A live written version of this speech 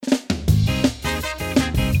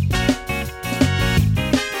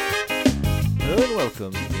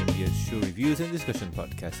show reviews and discussion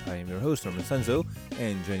podcast. I am your host, Norman Sanzo,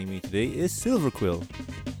 and joining me today is Silver Quill.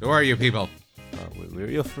 Who are you people? We're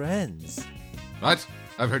your friends. What?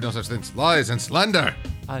 I've heard no such thing as lies and slander.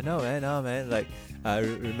 I know, man. Like, I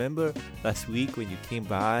remember last week when you came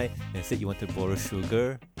by and said you wanted to borrow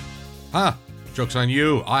sugar. Huh? Joke's on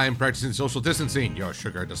you. I'm practicing social distancing. Your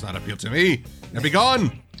sugar does not appeal to me. Now be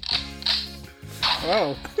gone!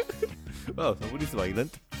 Oh. Well, somebody's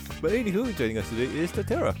violent. But anywho, joining us today is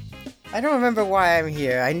Tatera. I don't remember why I'm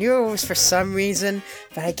here. I knew it was for some reason,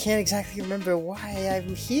 but I can't exactly remember why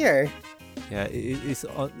I'm here. Yeah, it's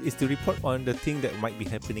to report on the thing that might be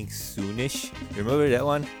happening soonish. Remember that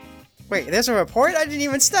one? Wait, there's a report? I didn't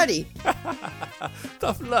even study.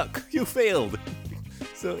 Tough luck, you failed.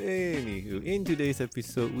 So anywho, in today's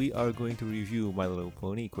episode, we are going to review My Little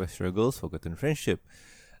Pony Equestria Girls' Forgotten Friendship.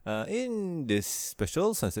 In this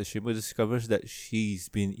special, Sunset Shimmer discovers that she's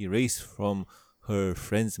been erased from her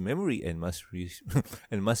friend's memory and must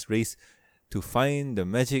race to find the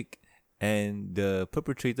magic and the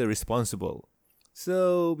perpetrator responsible.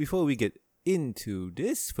 So before we get into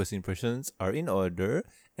this, first impressions are in order.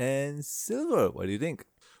 And Silver, what do you think?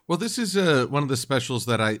 Well, this is one of the specials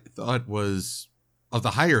that I thought was of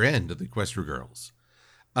the higher end of the Equestria Girls.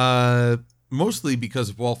 Mostly because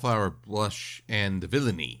of Wallflower Blush and the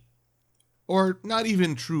villainy. Or not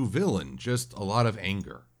even true villain, just a lot of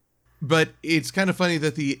anger. But it's kind of funny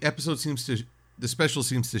that the special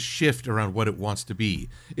seems to shift around what it wants to be.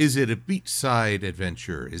 Is it a beachside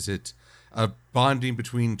adventure? Is it a bonding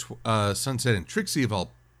between Sunset and Trixie of all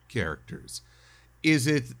characters? Is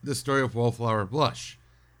it the story of Wallflower Blush?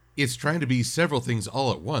 It's trying to be several things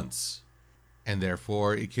all at once. And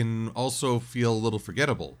therefore, it can also feel a little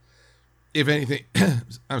forgettable. If anything,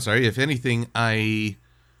 I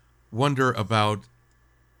wonder about,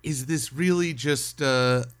 is this really just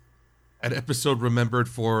an episode remembered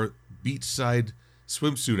for beachside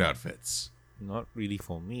swimsuit outfits? Not really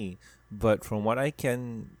for me, but from what I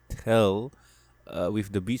can tell,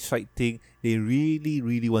 with the beachside thing, they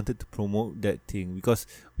really wanted to promote that thing because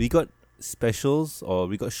we got specials or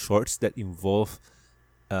we got shorts that involve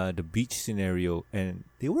the beach scenario, and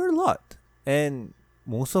they were a lot, and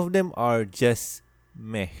most of them are just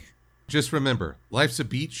meh. Just remember, life's a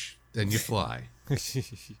beach, then you fly.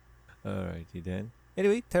 Alrighty then.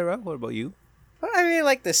 Anyway, Tara, what about you? Well, I really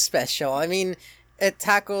like this special. I mean, it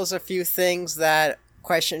tackles a few things that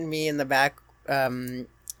questioned me in the back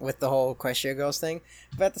with the whole Equestria Girls thing.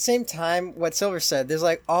 But at the same time, what Silver said, there's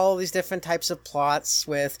like all these different types of plots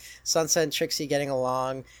with Sunset and Trixie getting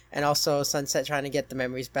along, and also Sunset trying to get the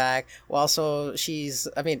memories back. Well, also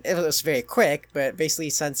it was very quick, but basically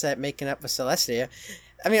Sunset making up with Celestia.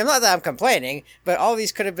 I mean, not that I'm complaining, but all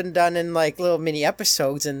these could have been done in like little mini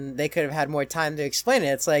episodes, and they could have had more time to explain it.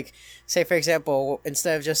 It's like, say for example,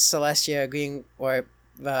 instead of just Celestia agreeing, or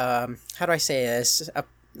how do I say this?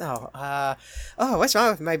 What's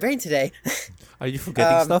wrong with my brain today? Are you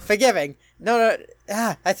forgetting stuff? Forgiving. No.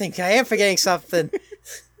 I think I am forgetting something.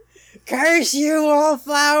 Curse you,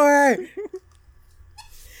 Wallflower!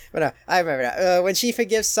 But no, I remember that. When she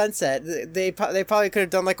forgives Sunset, they probably could have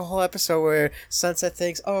done like a whole episode where Sunset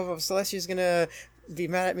thinks, oh, Celestia's gonna be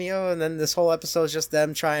mad at me, and then this whole episode is just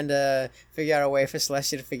them trying to figure out a way for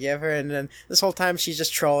Celestia to forgive her, and then this whole time she's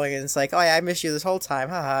just trolling, and it's like, oh yeah, I missed you this whole time,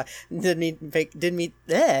 haha. Didn't need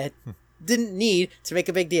to make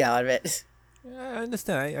a big deal out of it. Yeah, I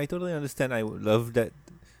understand. I totally understand. I would love that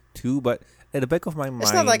too, but at the back of my mind,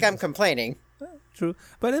 it's not like I'm complaining. True,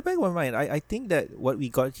 but at the back of my mind, I think that what we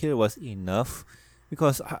got here was enough,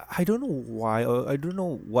 because I don't know why, or I don't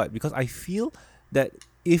know what, because I feel that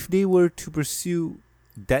if they were to pursue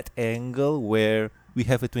that angle where we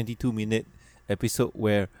have a 22-minute episode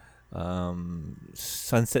where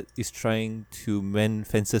Sunset is trying to mend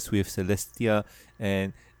fences with Celestia,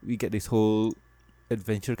 and we get this whole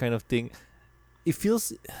adventure kind of thing, it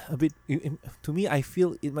feels a bit, to me, I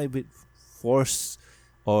feel it might be forced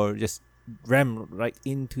or just ram right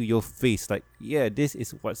into your face, like, yeah, this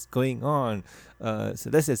is what's going on.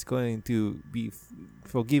 Celestia's going to be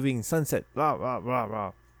forgiving Sunset, blah blah blah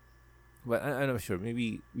blah. But I'm not sure.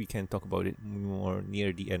 Maybe we can talk about it more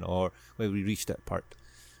near the end or when we reach that part.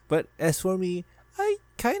 But as for me, I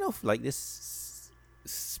kind of like this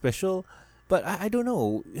special, but I don't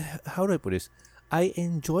know, how do I put this? I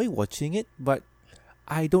enjoy watching it, but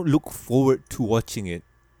I don't look forward to watching it.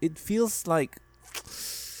 It feels like,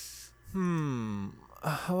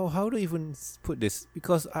 how do I even put this?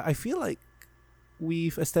 Because I feel like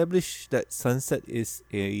we've established that Sunset is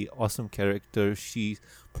a awesome character. She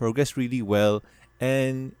progressed really well,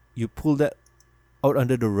 and you pull that out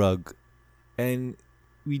under the rug, and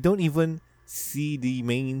we don't even see the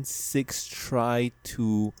main six try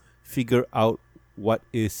to figure out what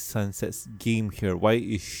is Sunset's game here. Why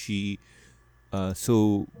is she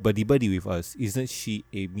so buddy with us? Isn't she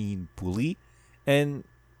a mean bully? And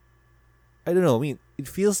I don't know. I mean, it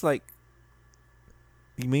feels like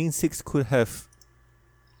the main six could have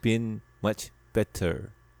been much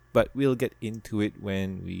better, but we'll get into it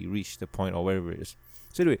when we reach the point or wherever it is.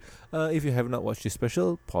 So anyway, if you have not watched this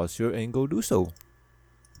special, pause here and go do so.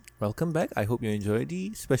 Welcome back. I hope you enjoyed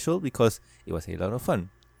the special because it was a lot of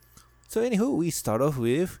fun. So anywho, we start off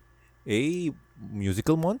with a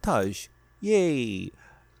musical montage. Yay!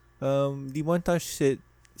 The montage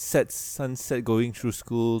sets Sunset going through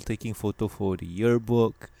school, taking photo for the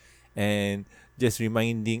yearbook, and just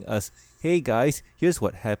reminding us, hey guys, here's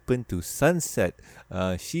what happened to Sunset.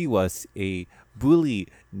 She was a bully,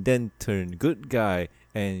 then turned good guy,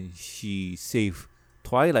 and she saved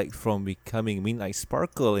Twilight from becoming Midnight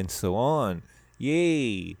Sparkle and so on.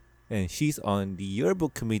 Yay! And she's on the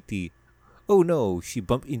yearbook committee. Oh no, she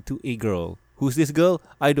bumped into a girl. Who's this girl?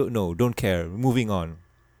 I don't know. Don't care. Moving on.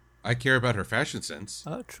 I care about her fashion sense.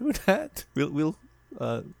 True that. We'll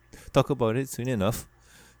talk about it soon enough.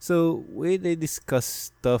 So when they discuss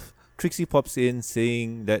stuff, Trixie pops in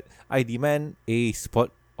saying that I demand a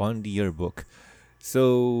spot on the yearbook.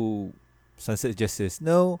 So Sunset just says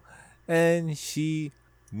no, and she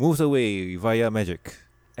moves away via magic.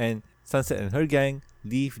 And Sunset and her gang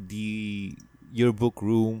leave the yearbook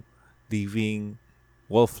room, leaving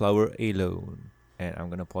Wallflower alone. And I'm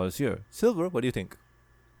gonna pause here. Silver, what do you think?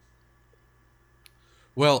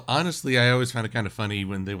 Well, honestly, I always find it kind of funny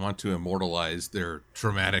when they want to immortalize their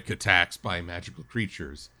traumatic attacks by magical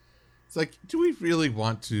creatures. It's like, do we really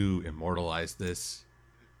want to immortalize this?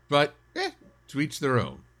 But, to each their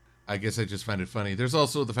own. I guess I just find it funny. There's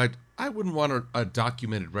also the fact I wouldn't want a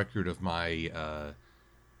documented record of my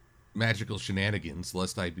magical shenanigans,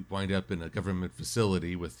 lest I wind up in a government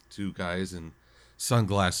facility with two guys in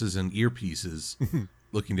sunglasses and earpieces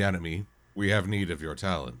looking down at me. We have need of your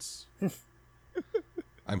talents.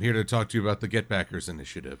 I'm here to talk to you about the Get Backers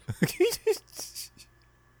initiative.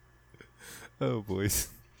 Oh, boys.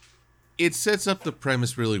 It sets up the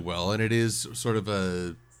premise really well, and it is sort of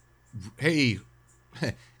a, hey,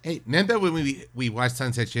 remember when we watched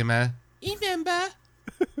Sunset Shimmer? Remember?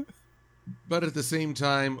 But at the same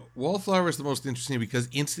time, Wallflower is the most interesting because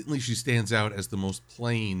instantly she stands out as the most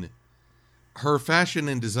plain. Her fashion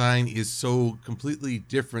and design is so completely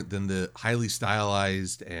different than the highly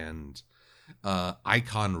stylized and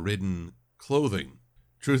icon-ridden clothing.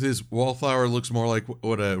 Truth is, Wallflower looks more like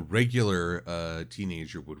what a regular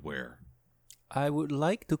teenager would wear. I would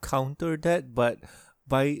like to counter that, but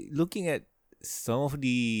by looking at some of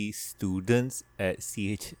the students at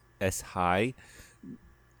CHS High,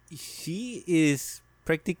 she is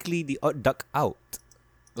practically the odd duck out.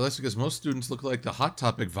 Well, that's because most students look like the Hot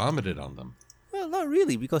Topic vomited on them. Well, not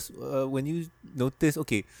really, because when you notice,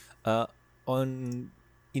 okay, in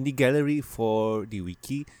the gallery for the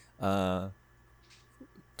wiki,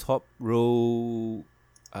 top row,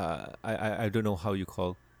 I don't know how you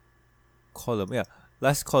call column. Yeah,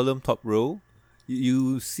 last column, top row.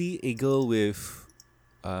 You see a girl with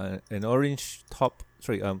an orange top.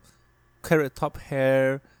 Sorry, carrot top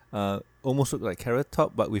hair. Almost look like carrot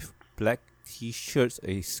top, but with black t-shirts,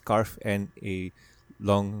 a scarf, and a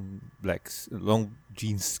long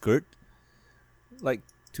jeans skirt. Like,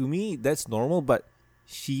 to me, that's normal, but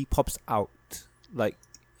she pops out. Like,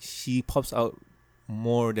 she pops out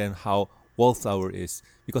more than how Wallflower is.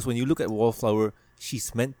 Because when you look at Wallflower,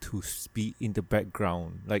 she's meant to be in the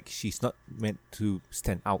background. Like, she's not meant to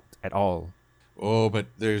stand out at all. Oh, but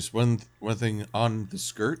there's one thing on the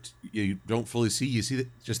skirt you don't fully see. You see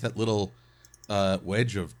just that little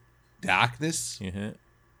wedge of darkness. Uh-huh.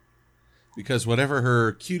 Because whatever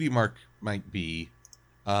her cutie mark might be,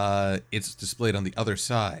 it's displayed on the other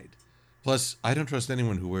side. Plus, I don't trust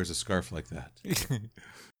anyone who wears a scarf like that.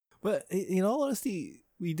 But in all honesty,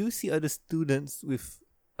 we do see other students with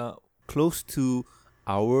close to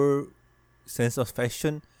our sense of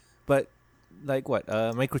fashion, but like what?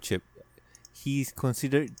 Microchip. He's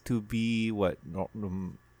considered to be what?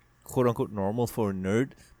 Quote unquote normal for a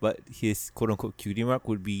nerd, but his quote unquote cutie mark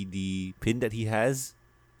would be the pin that he has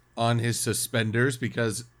on his suspenders,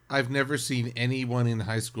 because I've never seen anyone in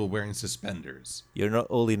high school wearing suspenders. You're not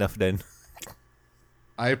old enough then.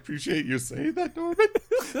 I appreciate you saying that, Norman.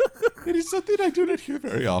 It is something I do not hear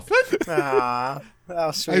very often. Ah,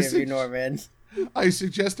 how sweet of you, Norman. I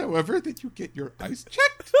suggest, however, that you get your eyes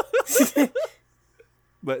checked.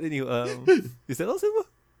 But anyway, is that all, Silver?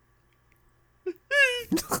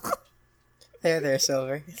 There,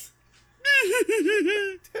 Silver.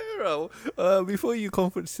 Tara, before you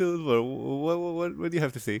comfort Silver, what do you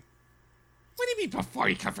have to say? What do you mean before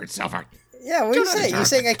you comfort Silver? Yeah, what are you saying? You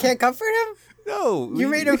saying I can't comfort him? No, You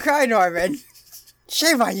made him cry, Norman.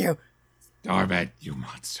 Shame on you. Norman, you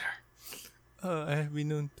monster. I have been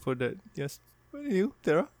known for that. Yes. What are you,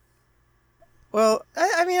 Tara? Well,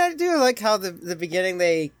 I mean, I do like how the beginning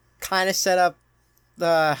they kind of set up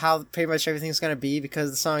how pretty much everything's gonna be,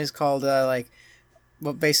 because the song is called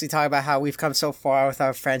basically talking about how we've come so far with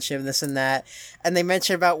our friendship and this and that, and they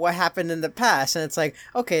mention about what happened in the past, and it's like,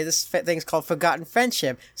 okay, this thing's called Forgotten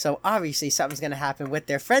Friendship, so obviously something's gonna happen with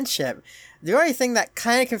their friendship. The only thing that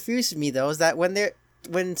kind of confuses me though is that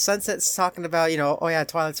when Sunset's talking about, oh yeah,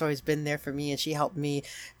 Twilight's always been there for me and she helped me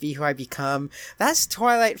be who I become, that's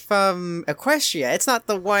Twilight from Equestria. It's not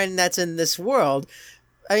the one that's in this world.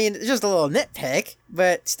 I mean, it's just a little nitpick,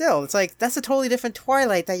 but still, it's like, that's a totally different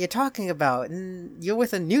Twilight that you're talking about, and you're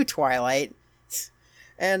with a new Twilight.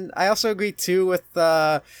 And I also agree, too, with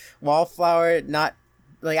Wallflower not,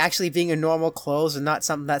 like, actually being in normal clothes and not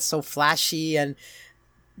something that's so flashy and,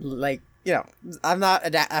 like, I'm not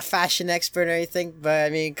a fashion expert or anything, but,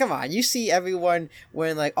 I mean, come on, you see everyone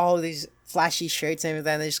wearing, like, all of these flashy shirts and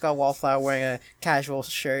everything, they just got Wallflower wearing a casual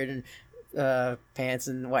shirt and pants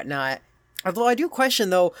and whatnot. Although I do question,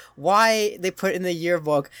 though, why they put in the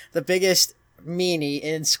yearbook the biggest meanie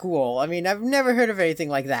in school. I mean, I've never heard of anything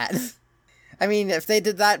like that. I mean, if they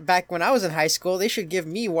did that back when I was in high school, they should give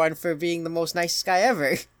me one for being the most nicest guy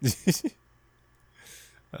ever.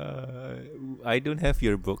 I don't have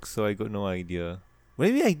your book, so I got no idea.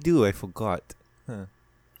 Maybe I do, I forgot. Huh.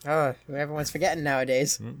 Oh, everyone's forgetting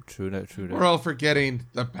nowadays. True that. We're all forgetting.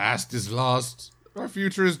 The past is lost. Our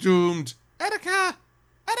future is doomed. Etika!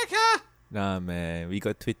 Nah, man, we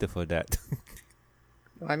got Twitter for that.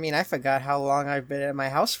 I mean, I forgot how long I've been at my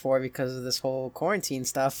house for because of this whole quarantine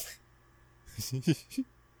stuff.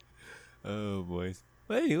 Oh, boys.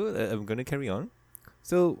 Well, anyway, I'm gonna carry on.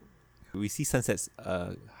 So, we see Sunset's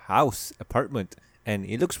apartment, and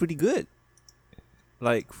it looks pretty good.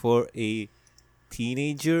 Like, for a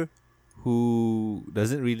teenager who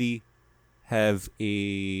doesn't really have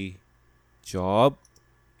a job,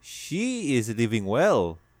 she is living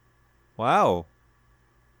well. Wow.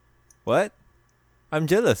 What? I'm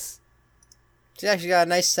jealous. She actually got a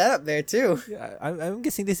nice setup there, too. Yeah, I'm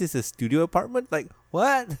guessing this is a studio apartment? Like,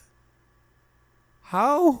 what?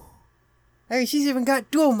 How? Hey, she's even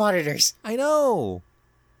got dual monitors. I know.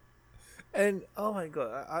 And, oh my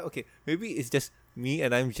god. Okay, maybe it's just me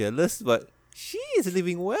and I'm jealous, but she is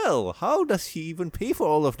living well. How does she even pay for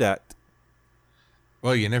all of that?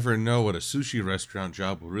 Well, you never know what a sushi restaurant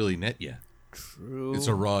job will really net you. True. It's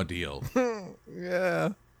a raw deal. Yeah.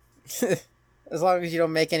 As long as you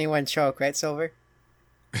don't make anyone choke, right, Silver?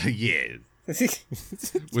 Yeah.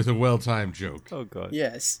 With a well-timed joke. Oh god.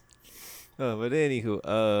 Yes. But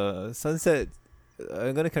anywho, Sunset,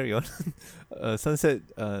 I'm gonna carry on. Sunset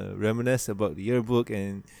reminisces about the yearbook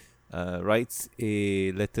and writes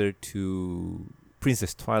a letter to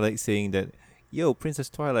Princess Twilight saying that, yo, Princess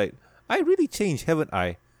Twilight, I really changed, haven't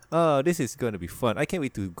I? This is gonna be fun. I can't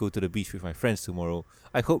wait to go to the beach with my friends tomorrow.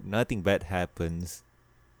 I hope nothing bad happens.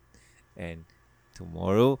 And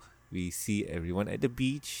tomorrow, we see everyone at the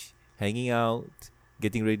beach, hanging out,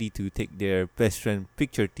 getting ready to take their best friend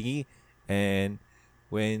picture thingy. And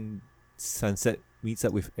when Sunset meets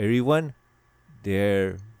up with everyone,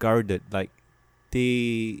 they're guarded. Like,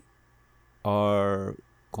 they are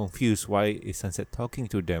confused. Why is Sunset talking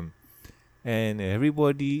to them? And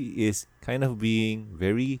everybody is kind of being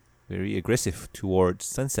very, very aggressive towards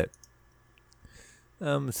Sunset.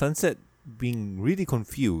 Sunset, being really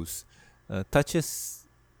confused, touches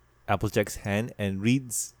Applejack's hand and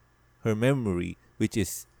reads her memory, which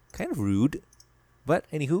is kind of rude. But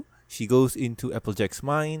anywho, she goes into Applejack's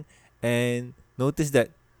mind and notices that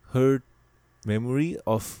her memory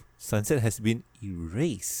of Sunset has been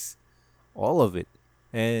erased. All of it.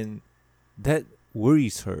 And that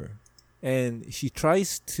worries her. And she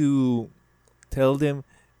tries to tell them,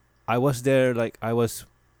 I was there, like I was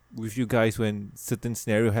with you guys when certain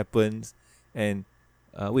scenario happens, and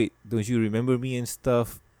wait, don't you remember me and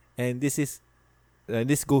stuff? And this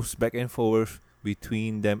goes back and forth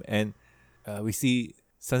between them, and we see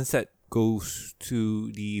Sunset goes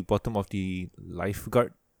to the bottom of the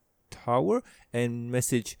lifeguard tower and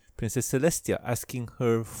message Princess Celestia, asking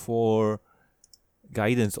her for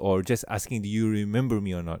guidance, or just asking, do you remember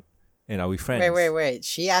me or not? And are we friends? Wait.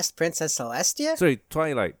 She asked Princess Celestia? Sorry,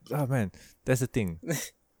 Twilight. Oh man, that's the thing.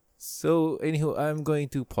 So, anywho, I'm going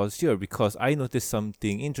to pause here because I noticed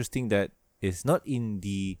something interesting that is not in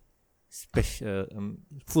the special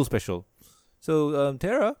full special. So,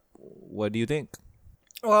 Tara, what do you think?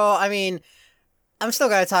 Well, I mean, I'm still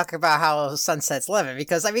gonna talk about how Sunset's living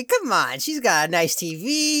because I mean, come on, she's got a nice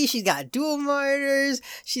TV, she's got dual monitors,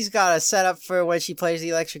 she's got a setup for when she plays the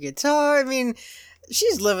electric guitar. I mean,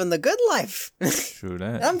 she's living the good life. True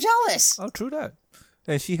that. I'm jealous. Oh, true that.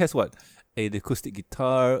 And she has what? An acoustic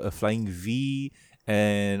guitar, a flying V,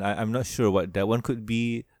 and I'm not sure what that one could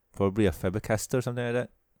be. Probably a Fabercaster, something like that.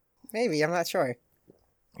 Maybe, I'm not sure.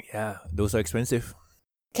 Yeah, those are expensive.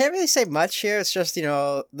 Can't really say much here. It's just,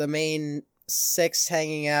 the main six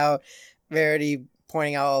hanging out, Verity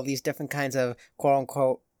pointing out all these different kinds of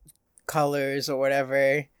quote-unquote colors or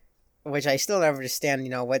whatever, which I still never understand,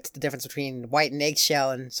 what's the difference between white and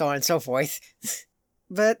eggshell and so on and so forth.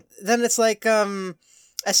 But then it's like,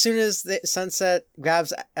 as soon as the Sunset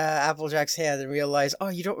grabs Applejack's hand and realizes, oh,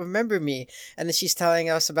 you don't remember me. And then she's telling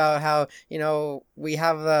us about how,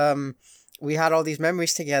 we had all these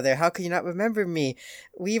memories together. How can you not remember me?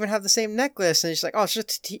 We even have the same necklace. And she's like, oh, it's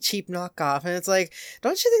just a cheap knockoff. And it's like,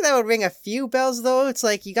 don't you think that would ring a few bells, though? It's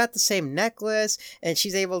like, you got the same necklace, and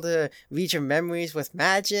she's able to read your memories with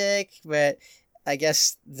magic. But I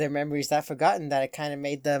guess their memories that forgotten that it kind of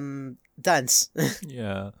made them dunce.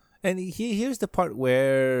 Yeah. And here's the part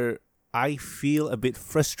where I feel a bit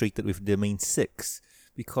frustrated with the main six,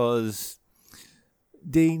 because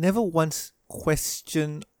they never once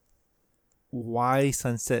question why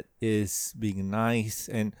Sunset is being nice,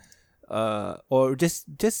 and or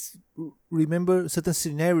just remember certain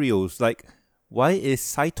scenarios, like why is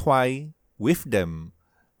Saitwai with them,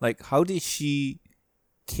 like how did she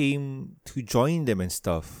came to join them and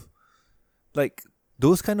stuff, like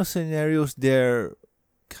those kind of scenarios. They're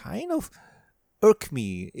kind of irk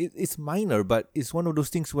me. It's minor, but it's one of those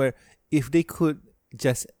things where if they could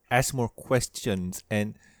just ask more questions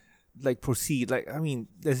and like proceed, like, I mean,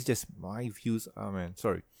 that's just my views. Oh man,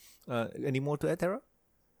 sorry. Any more to add, Tara?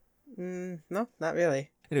 No, not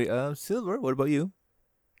really. Anyway, Silver, what about you?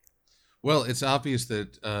 Well, it's obvious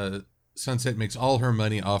that Sunset makes all her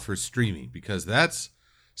money off her streaming, because that's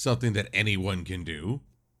something that anyone can do.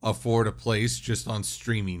 Afford a place just on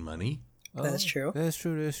streaming money. That's true. That's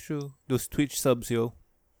true. Those Twitch subs, yo.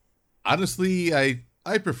 Honestly,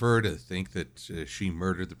 I prefer to think that she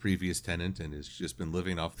murdered the previous tenant and has just been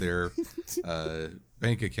living off their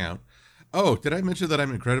bank account. Oh, did I mention that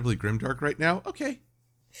I'm incredibly grimdark right now? Okay.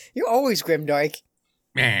 You're always grimdark.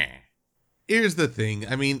 Meh. Here's the thing.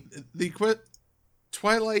 I mean,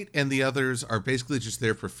 Twilight and the others are basically just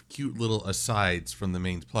there for cute little asides from the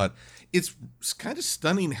main plot. It's kind of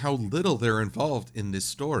stunning how little they're involved in this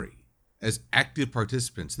story as active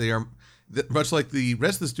participants. They are, much like the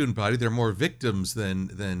rest of the student body, they're more victims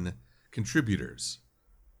than contributors.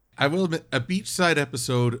 I will admit, a beachside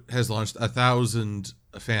episode has launched 1,000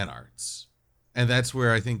 fan arts, and that's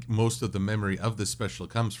where I think most of the memory of this special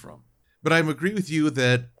comes from. But I agree with you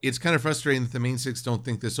that it's kind of frustrating that the main six don't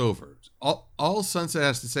think this over. All Sunset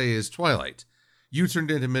has to say is, Twilight, you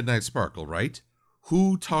turned into Midnight Sparkle, right?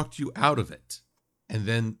 Who talked you out of it? And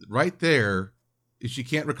then right there, if she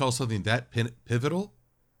can't recall something that pivotal,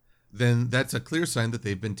 then that's a clear sign that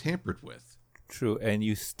they've been tampered with. True, and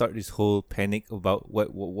you start this whole panic about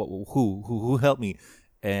who helped me,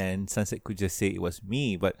 and Sunset could just say it was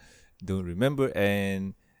me, but don't remember,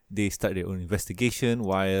 and they start their own investigation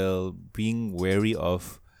while being wary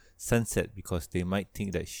of Sunset because they might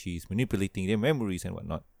think that she's manipulating their memories and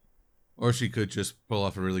whatnot. Or she could just pull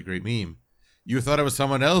off a really great meme. You thought it was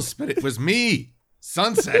someone else, but it was me,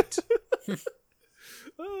 Sunset.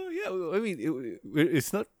 Oh yeah, I mean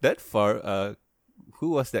it's not that far. Who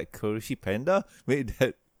was that? Kuroshi Panda made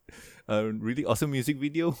that really awesome music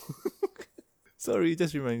video. Sorry, it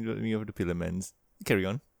just reminded me of the Pillarmans. Carry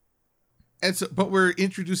on. And so, but we're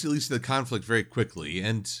introduced at least to the conflict very quickly,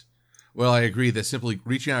 and well, I agree that simply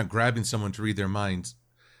reaching out and grabbing someone to read their minds,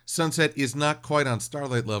 Sunset is not quite on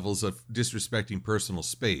Starlight levels of disrespecting personal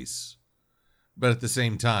space, but at the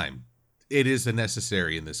same time, it is a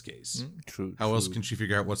necessary in this case. True. How else can she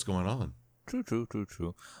figure out what's going on? True.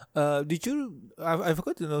 Did you? I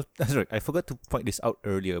forgot to know. Sorry, I forgot to point this out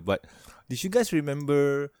earlier. But did you guys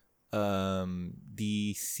remember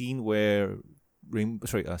the scene where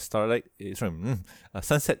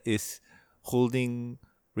Sunset is holding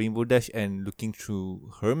Rainbow Dash and looking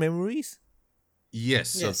through her memories?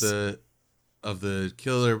 Yes. Of the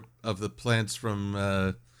killer of the plants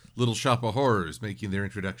from Little Shop of Horrors making their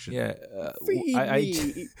introduction. Yeah,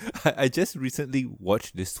 I just recently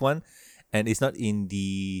watched this one, and it's not in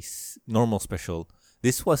the normal special.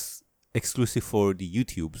 This was exclusive for the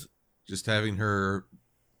YouTubes. Just having her,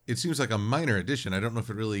 it seems like a minor addition. I don't know if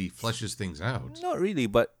it really fleshes things out. Not really,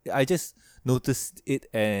 but I just noticed it,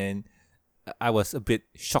 and I was a bit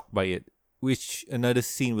shocked by it. which another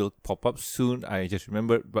scene will pop up soon. I just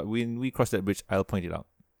remembered, but when we cross that bridge, I'll point it out.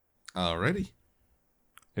 Alrighty.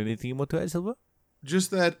 Anything more to add, Silver?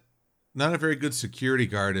 Just that, not a very good security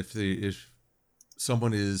guard if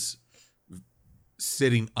someone is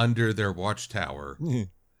sitting under their watchtower.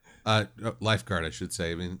 Lifeguard, I should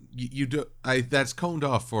say. I mean, you do. That's coned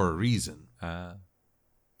off for a reason. But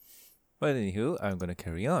anywho, I'm gonna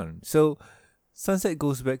carry on. So, Sunset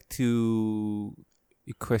goes back to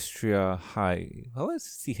Equestria High. What was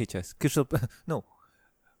CHS? No.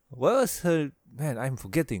 What was her? Man, I'm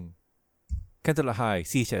forgetting. Canterlot High,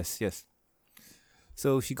 CHS. Yes.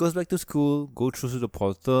 So she goes back to school, goes through the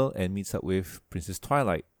portal, and meets up with Princess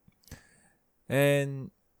Twilight.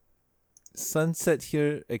 And Sunset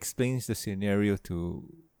here explains the scenario to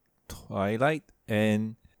Twilight,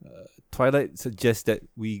 and Twilight suggests that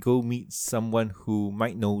we go meet someone who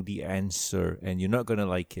might know the answer, and you're not gonna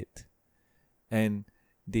like it. And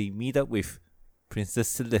they meet up with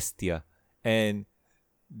Princess Celestia, and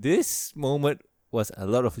this moment was a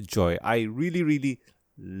lot of joy. I really, really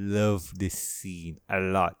love this scene a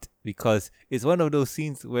lot because it's one of those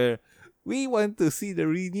scenes where we want to see the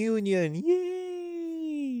reunion.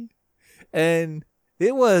 Yay! And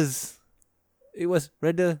it was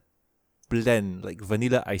rather bland, like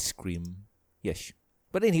vanilla ice cream. Yes.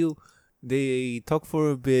 But anywho, they talk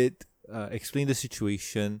for a bit, explain the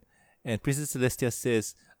situation, and Princess Celestia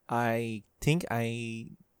says, I think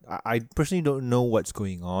I personally don't know what's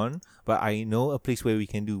going on, but I know a place where we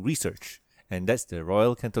can do research, and that's the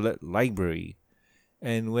Royal Canterlot Library.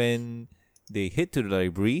 And when they head to the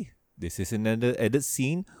library, this is another added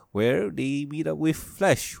scene where they meet up with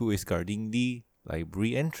Flash, who is guarding the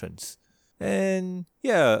library entrance. And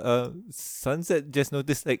yeah, Sunset just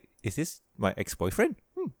noticed, like, is this my ex-boyfriend?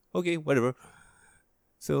 Okay, whatever.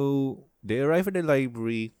 So they arrive at the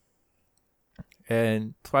library,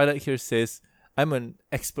 and Twilight here says, I'm an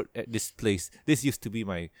expert at this place. This used to be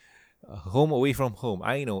my home away from home.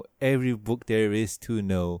 I know every book there is to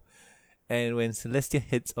know. And when Celestia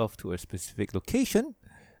heads off to a specific location,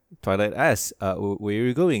 Twilight asks, where are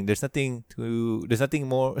you going? There's nothing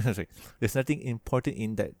more, there's nothing important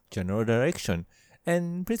in that general direction.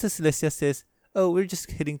 And Princess Celestia says, oh, we're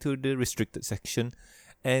just heading to the restricted section.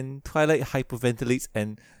 And Twilight hyperventilates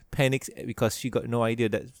and panics because she got no idea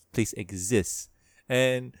that place exists.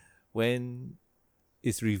 And when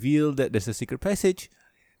it's revealed that there's a secret passage,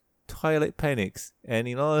 Twilight panics. And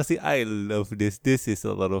in all honesty, I love this. This is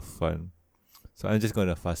a lot of fun. So I'm just going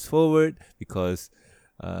to fast forward because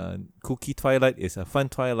Cookie Twilight is a fun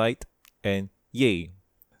Twilight, and yay.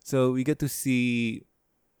 So we get to see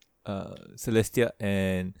Celestia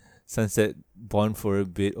and Sunset bond for a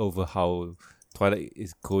bit over how Twilight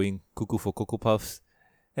is going cuckoo for Cocoa Puffs,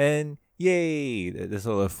 and yay, that's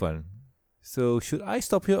a lot of fun. So should I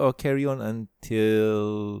stop here or carry on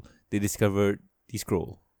until they discover the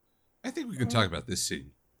scroll? I think we can talk about this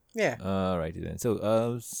scene. Yeah. Alrighty then.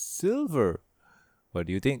 So Silver, what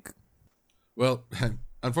do you think? Well,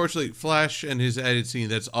 unfortunately, Flash and his added scene,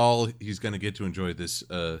 that's all he's going to get to enjoy this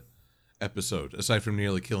episode, aside from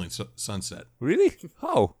nearly killing Sunset. Really?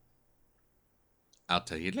 How? I'll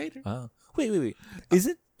tell you later. Wait. Is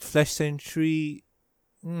it Flash Sentry?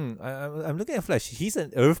 I'm looking at Flash. He's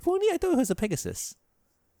an Earth pony? I thought he was a Pegasus.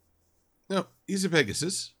 No, he's a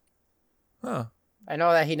Pegasus. Huh. I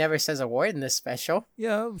know that he never says a word in this special.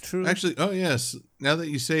 Yeah, true. Actually, oh yes, now that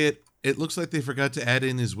you say it, it looks like they forgot to add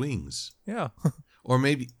in his wings. Yeah. Or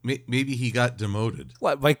maybe he got demoted.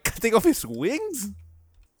 What, by cutting off his wings?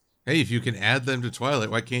 Hey, if you can add them to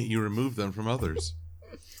Twilight, why can't you remove them from others?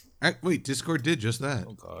 Wait, Discord did just that.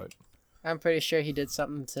 Oh, God. I'm pretty sure he did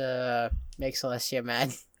something to make Celestia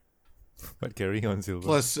mad. But carry on, Silver.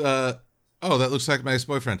 Plus, that looks like my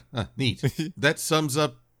ex-boyfriend. Neat. That sums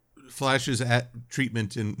up Flash's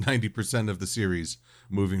treatment in 90% of the series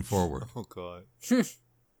moving forward. Oh, God.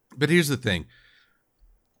 But here's the thing.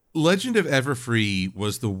 Legend of Everfree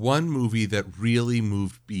was the one movie that really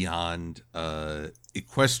moved beyond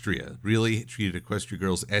Equestria, really treated Equestria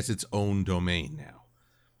Girls as its own domain now.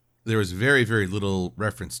 There was very, very little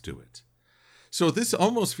reference to it. So this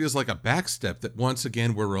almost feels like a backstep that once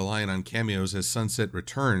again we're relying on cameos as Sunset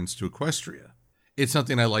returns to Equestria. It's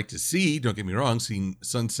something I like to see, don't get me wrong, seeing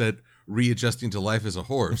Sunset readjusting to life as a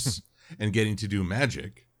horse and getting to do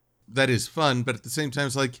magic. That is fun, but at the same time,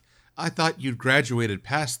 it's like, I thought you'd graduated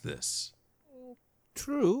past this.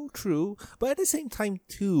 True. But at the same time,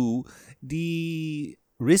 too, the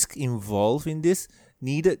risk involved in this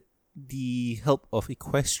needed the help of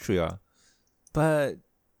Equestria. But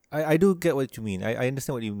I do get what you mean. I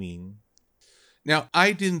understand what you mean. Now,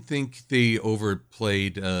 I didn't think they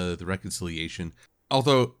overplayed the reconciliation.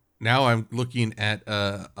 Although, Now I'm looking at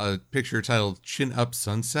a picture titled Chin Up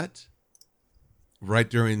Sunset, right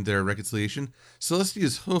during their reconciliation.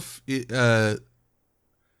 Celestia's hoof, her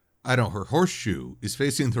horseshoe is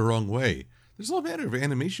facing the wrong way. There's all manner of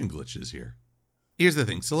animation glitches here. Here's the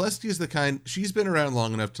thing. Celestia is the kind, she's been around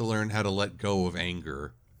long enough to learn how to let go of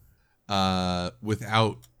anger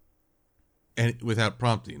without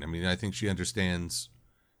prompting. I mean, I think she understands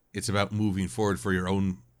it's about moving forward for your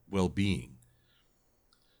own well-being.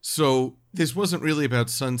 So this wasn't really about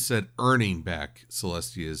Sunset earning back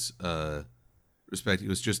Celestia's respect. It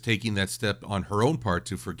was just taking that step on her own part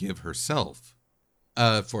to forgive herself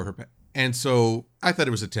for her. And so I thought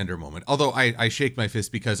it was a tender moment. Although I shake my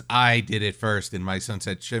fist because I did it first in my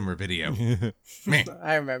Sunset Shimmer video. Meh.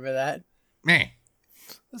 I remember that. Meh.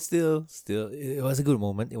 Still, it was a good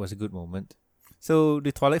moment. It was a good moment. So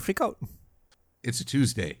did Twilight freak out? It's a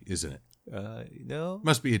Tuesday, isn't it? No.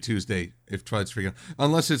 Must be a Tuesday if Twilight's freak out.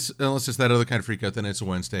 Unless it's that other kind of freak out, then it's a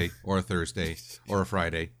Wednesday or a Thursday or a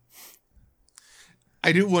Friday.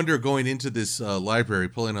 I do wonder, going into this library,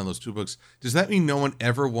 pulling on those two books, does that mean no one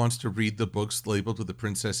ever wants to read the books labeled with the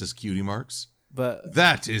princess's cutie marks? But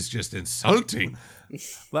That is just insulting.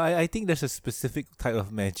 But I think there's a specific type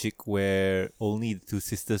of magic where only the two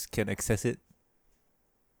sisters can access it.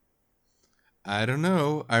 I don't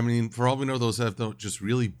know. I mean, for all we know, those have just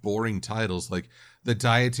really boring titles like The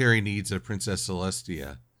Dietary Needs of Princess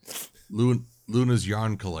Celestia, Luna's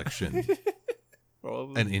Yarn Collection,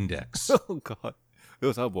 Probably. an Index. Oh god,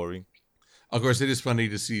 those are boring. Of course, it is funny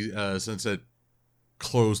to see Sunset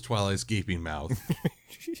close Twilight's gaping mouth.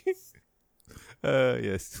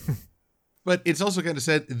 Yes. But it's also kind of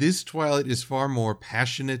said this Twilight is far more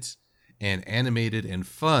passionate and animated and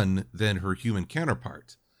fun than her human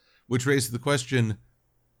counterpart, which raises the question: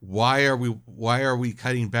 why are we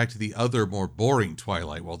cutting back to the other more boring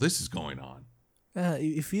Twilight while this is going on?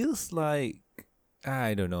 It feels like,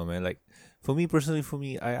 I don't know, man. Like for me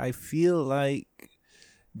personally, I feel like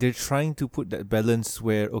they're trying to put that balance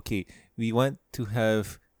where, okay, we want to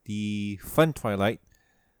have the fun Twilight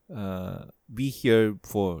be here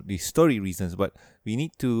for the story reasons, but we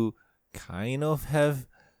need to kind of have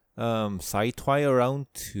sci-fi around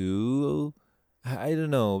too. I don't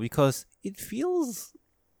know, because it feels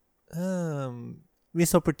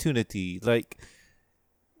missed opportunity. Like,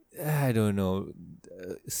 I don't know,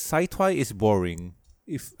 sci-fi is boring.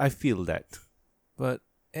 If I feel that, but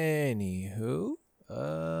anywho,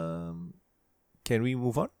 can we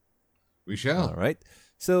move on? We shall. All right.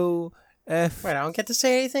 So, Wait, I don't get to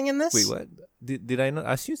say anything in this? wait, what? Did I not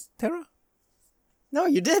ask you, Tara? No,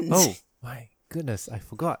 you didn't. Oh my goodness, I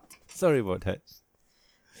forgot. Sorry about that.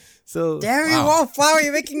 So, Damn you, Wallflower,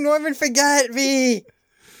 you're making Norman forget me!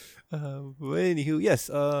 anywho, yes.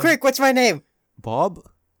 Quick, what's my name? Bob.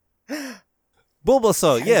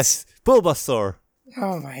 Bulbasaur. Yes, Bulbasaur.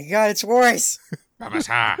 Oh my god, it's worse.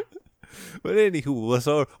 Babasa. But anywho,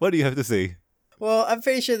 Bulbasaur, what do you have to say? Well, I'm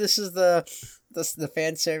pretty sure this is the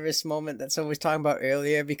fan service moment that someone was talking about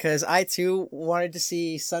earlier, because I too wanted to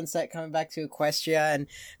see Sunset coming back to Equestria and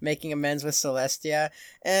making amends with Celestia.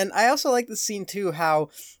 And I also like the scene too, how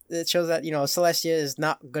it shows that, Celestia is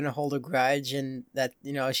not going to hold a grudge, and that,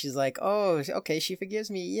 she's like, oh, okay, she forgives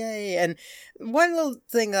me, yay. And one little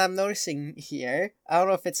thing that I'm noticing here, I don't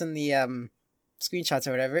know if it's in the screenshots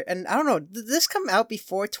or whatever, and I don't know, did this come out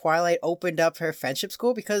before Twilight opened up her friendship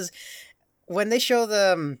school? Because when they show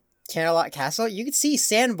the Canterlot Castle, you can see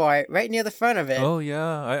Sandbar right near the front of it. Oh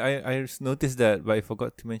yeah, I noticed that, but I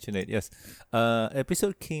forgot to mention it. Yes,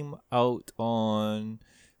 episode came out on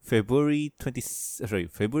February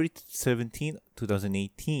 17th,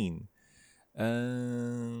 2018.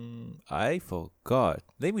 I forgot.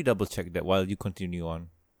 Let me double check that while you continue on.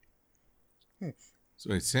 So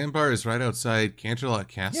wait, Sandbar is right outside Canterlot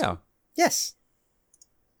Castle? Yeah. Yes.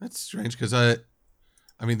 That's strange, because I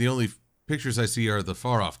mean, the only pictures I see are the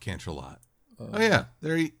far-off Canterlot. Oh yeah,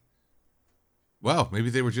 wow, maybe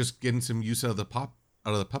they were just getting some use out of the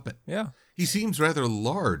puppet. Yeah. He seems rather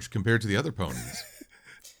large compared to the other ponies.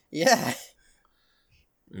 Yeah.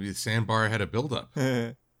 Maybe the Sandbar had a build-up.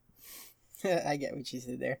 I get what you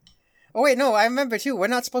said there. Oh wait, no, I remember too. We're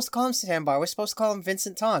not supposed to call him Sandbar. We're supposed to call him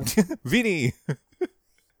Vincent Tong. Vinny.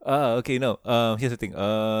 Okay, no. Here's the thing.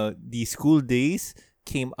 The school days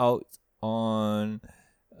came out on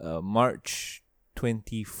March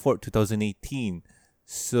 24th, 2018.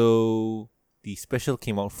 So the special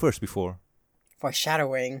came out first before.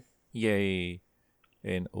 Foreshadowing. Yay.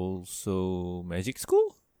 And also Magic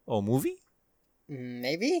School? Or movie?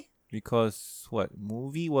 Maybe? Because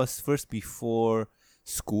movie was first before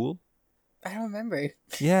school? I don't remember.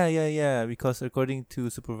 Yeah. Because according to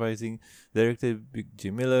supervising director Big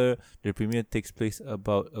Jim Miller, the premiere takes place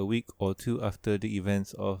about a week or two after the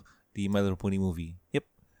events of the My Little Pony movie. Yep.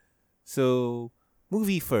 So,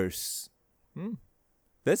 movie first.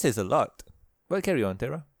 That says a lot. But carry on,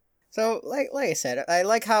 Tara. So, like I said, I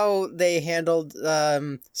like how they handled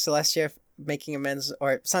Celestia making amends,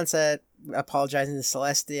 or Sunset apologizing to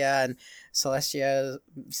Celestia, and Celestia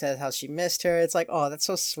said how she missed her. It's like, oh, that's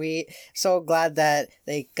so sweet. So glad that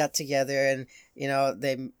they got together and,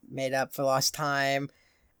 they made up for lost time.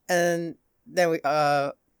 And then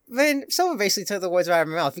then someone basically took the words out of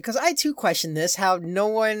my mouth, because I too question this, how no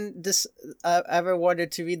one ever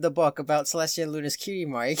wanted to read the book about Celestia and Luna's cutie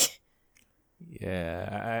mark.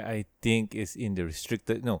 Yeah, I think it's in the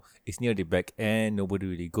restricted. No, it's near the back end. Nobody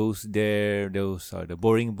really goes there. Those are the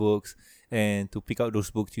boring books. And to pick out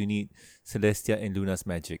those books, you need Celestia and Luna's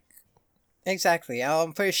magic. Exactly.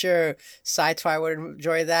 I'm pretty sure Sci-Twi would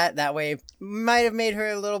enjoy that. That way, might have made her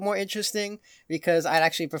a little more interesting, because I'd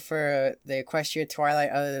actually prefer the Equestria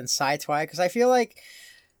Twilight other than Sci-Twi, because I feel like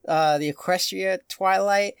the Equestria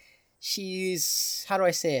Twilight, she's, how do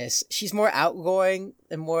I say this? She's more outgoing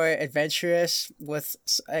and more adventurous.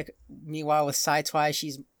 Meanwhile, with Sci-Twi,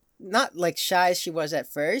 she's not like shy as she was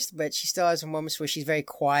at first, but she still has moments where she's very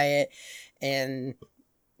quiet, and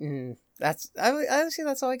honestly,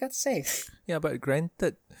 that's all I got to say. Yeah, but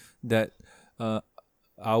granted that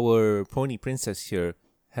our pony princess here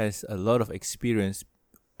has a lot of experience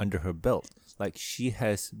under her belt. Like, she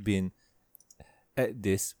has been at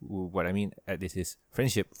this, what I mean at this is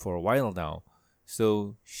friendship, for a while now.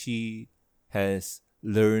 So she has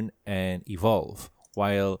learned and evolved,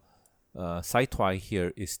 while Sci-Twi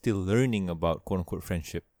here is still learning about quote-unquote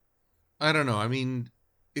friendship. I don't know. I mean,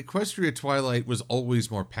 Equestria Twilight was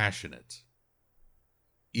always more passionate.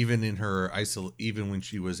 Even in her even when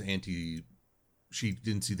she was she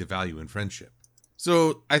didn't see the value in friendship.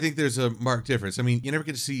 So I think there's a marked difference. I mean, you never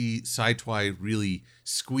get to see Sci-Twi really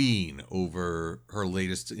squean over her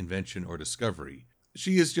latest invention or discovery.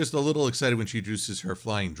 She is just a little excited when she introduces her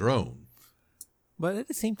flying drone. But at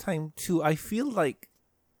the same time, too, I feel like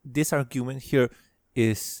this argument here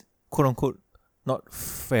is quote-unquote not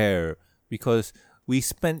fair, because we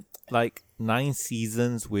spent like 9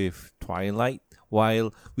 seasons with Twilight,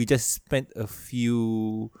 while we just spent a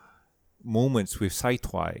few moments with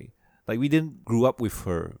Sci-Twi. Like, we didn't grow up with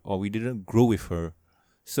her, or we didn't grow with her,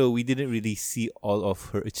 so we didn't really see all of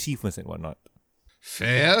her achievements and whatnot.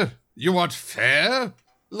 Fair? You want fair?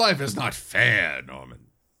 Life is not fair, Norman.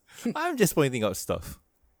 I'm just pointing out stuff.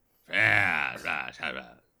 Fair,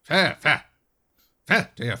 fair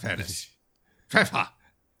to your fairness. Fair.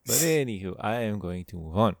 But anywho, I am going to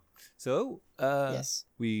move on. So, Yes.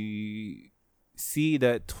 we see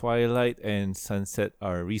that Twilight and Sunset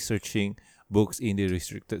are researching books in the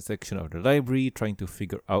restricted section of the library, trying to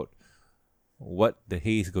figure out what the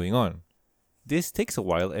hey is going on. This takes a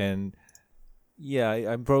while, and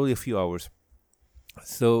I'm probably a few hours.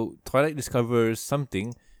 So Twilight discovers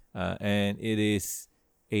something, and it is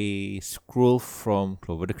a scroll from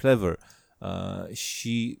Clover the Clever.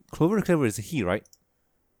 Clover the Clever is a he, right?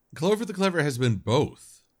 Clover the Clever has been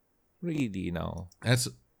both. Really now. That's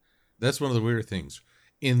one of the weird things.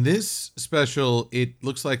 In this special, it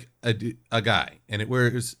looks like a guy, and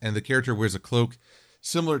the character wears a cloak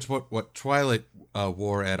similar to what Twilight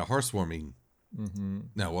wore at a housewarming. Mm-hmm.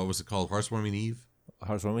 No, what was it called? Housewarming Eve?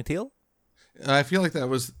 Housewarming Tale? I feel like that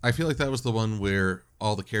was the one where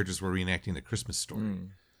all the characters were reenacting the Christmas story.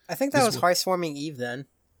 I think that was Hearthwarming Eve then.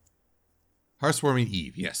 Hearthwarming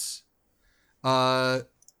Eve, yes.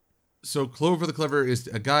 So Clover the Clever is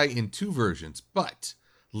a guy in 2 versions, but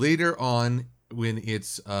later on, when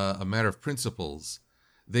it's a matter of principles,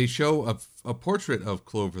 they show a portrait of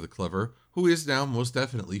Clover the Clever, who is now most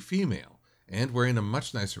definitely female, and wearing a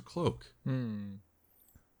much nicer cloak.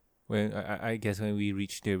 When I guess when we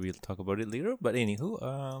reach there, we'll talk about it later. But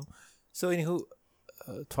anywho,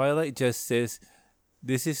 Twilight just says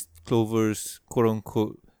this is Clover's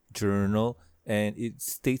quote-unquote journal, and it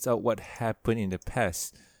states out what happened in the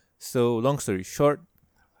past. So, long story short,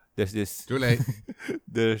 there's this... Too late.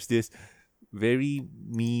 There's this very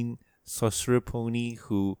mean sorcerer pony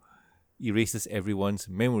who erases everyone's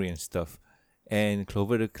memory and stuff. And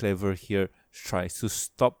Clover the Clever here tries to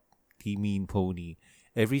stop the mean pony.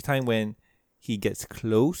 Every time when he gets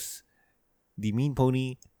close, the mean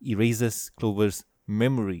pony erases Clover's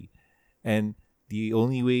memory. And the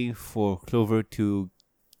only way for Clover to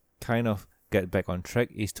kind of get back on track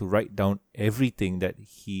is to write down everything that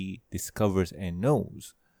he discovers and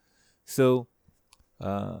knows. So,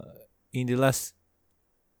 in the last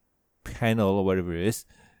panel or whatever it is,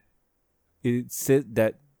 it said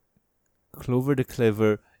that Clover the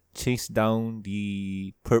Clever chased down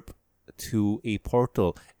the perp to a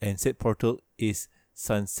portal, and said portal is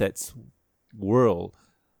Sunset's world.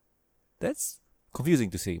 That's confusing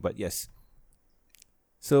to say, but yes.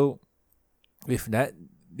 So, with that,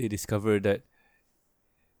 they discover that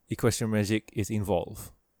Equestria magic is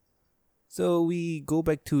involved. So we go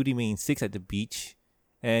back to the main six at the beach,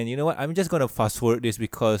 and you know what? I'm just gonna fast forward this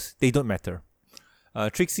because they don't matter.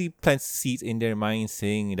 Trixie plants seeds in their minds,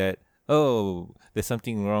 saying that, oh, there's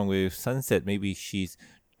something wrong with Sunset. Maybe she's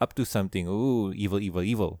up to something. Ooh, evil, evil,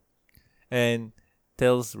 evil. And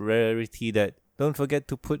tells Rarity that, don't forget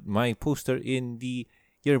to put my poster in the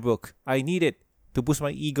yearbook. I need it to boost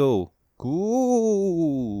my ego.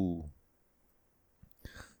 Ooh.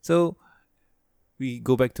 So we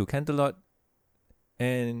go back to Canterlot,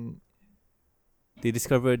 and they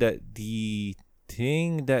discover that the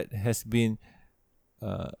thing that has been,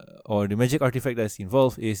 or the magic artifact that's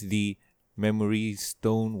involved is the memory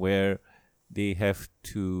stone, where they have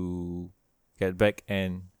to get back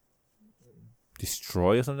and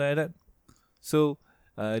destroy or something like that. So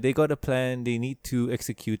they got a plan, they need to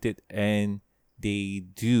execute it, and they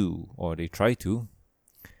do, or they try to.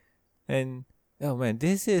 And oh man,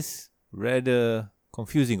 this is rather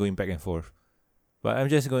confusing going back and forth. But I'm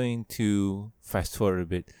just going to fast forward a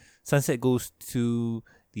bit. Sunset goes to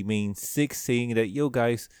the main six, saying that, yo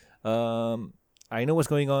guys, I know what's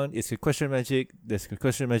going on. It's Equestrian magic. There's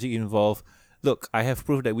Equestrian magic involved. Look, I have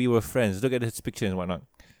proof that we were friends. Look at this picture and whatnot.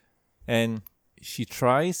 And she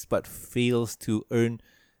tries but fails to earn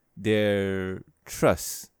their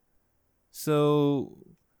trust. So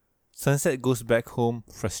Sunset goes back home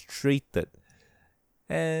frustrated.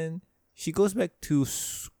 And she goes back to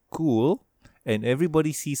school, and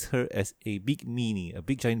everybody sees her as a big meanie, a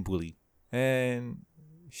big giant bully. And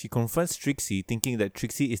she confronts Trixie, thinking that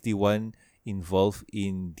Trixie is the one involved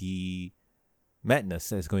in the madness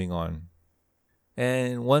that's going on.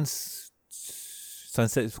 And once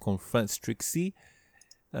Sunset confronts Trixie,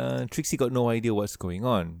 Trixie got no idea what's going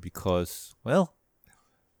on because, well,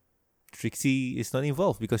 Trixie is not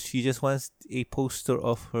involved because she just wants a poster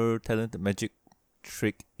of her talented magic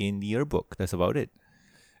trick in the yearbook. That's about it.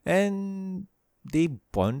 And they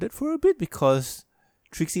bonded for a bit because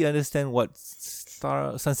Trixie understands what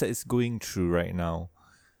Sunset is going through right now.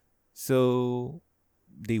 So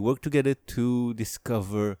they work together to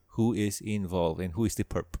discover who is involved and who is the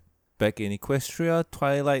perp. Back in Equestria,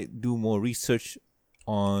 Twilight do more research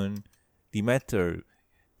on the matter,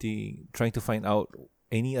 trying to find out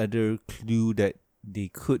any other clue that they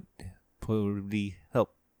could probably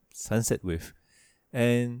help Sunset with.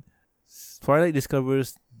 And Twilight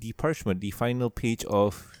discovers the parchment, the final page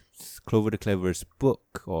of Clover the Clever's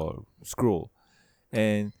book or scroll.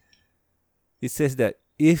 And it says that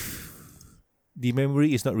if the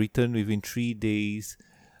memory is not returned within 3 days,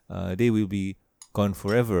 they will be gone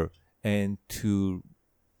forever. And to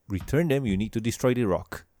return them, you need to destroy the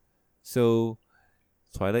rock. So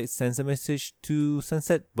Twilight sends a message to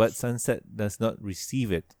Sunset, but Sunset does not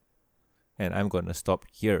receive it. And I'm going to stop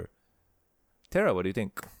here. Tara, what do you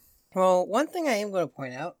think? Well, one thing I am going to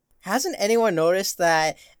point out, hasn't anyone noticed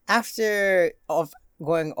that after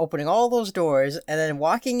opening all those doors and then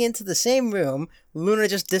walking into the same room, Luna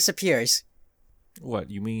just disappears? What,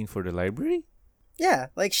 you mean for the library? Yeah,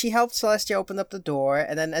 like she helped Celestia open up the door,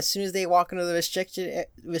 and then as soon as they walk into the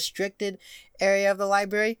restricted area of the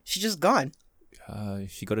library, she's just gone.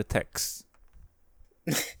 She got a text.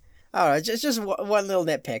 I don't know, just one little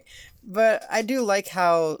nitpick. But I do like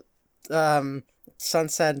how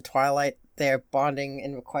Sunset and Twilight, they're bonding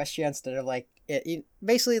in Equestria instead of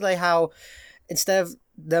basically like how instead of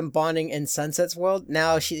them bonding in Sunset's world,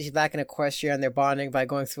 now she's back in Equestria and they're bonding by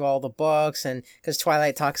going through all the books, and because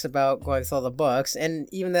Twilight talks about going through all the books, and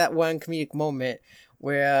even that one comedic moment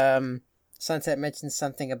where Sunset mentions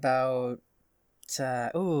something about I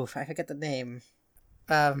forget the name.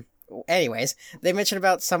 Anyways, they mentioned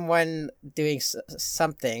about someone doing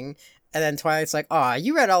something, and then Twilight's like, "Aw,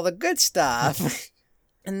 you read all the good stuff."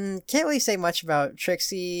 And can't really say much about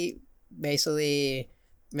Trixie. Basically,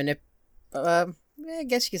 I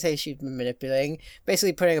guess you could say she's been manipulating,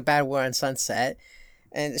 basically putting a bad word on Sunset.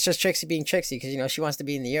 And it's just Trixie being Trixie, because, she wants to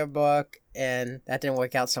be in the yearbook, and that didn't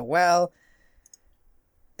work out so well.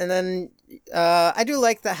 And then, I do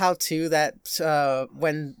like how, too, that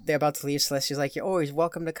when they're about to leave, Celestia's like, you're always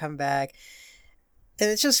welcome to come back. And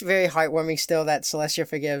it's just very heartwarming still that Celestia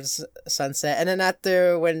forgives Sunset. And then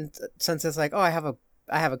after, when Sunset's like, oh, I have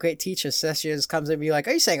a great teacher, Celestia just comes in and be like,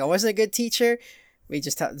 are you saying I wasn't a good teacher? We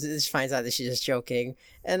just finds out that she's just joking.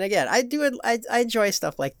 And again, I enjoy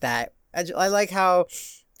stuff like that. I like how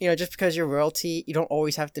just because you're royalty, you don't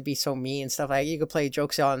always have to be so mean and stuff. Like, you could play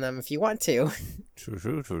jokes on them if you want to.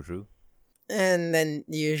 True. And then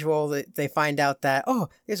the usual, they find out that, oh,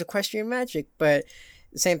 there's equestrian magic. But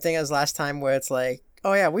the same thing as last time where it's like,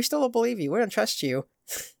 oh yeah, we still don't believe you. We don't trust you.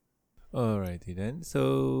 Alrighty then.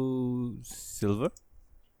 So, Silver?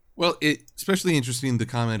 Well, especially interesting the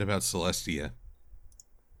comment about Celestia.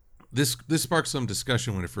 This sparked some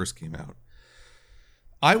discussion when it first came out.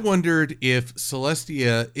 I wondered if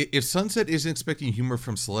Sunset isn't expecting humor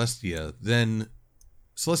from Celestia, then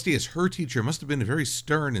Celestia as her teacher must have been very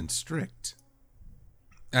stern and strict.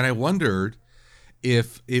 And I wondered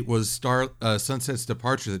if it was Sunset's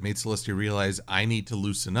departure that made Celestia realize, I need to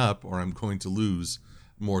loosen up or I'm going to lose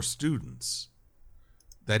more students.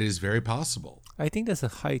 That is very possible. I think there's a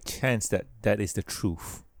high chance that is the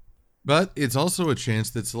truth. But it's also a chance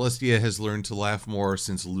that Celestia has learned to laugh more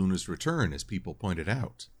since Luna's return, as people pointed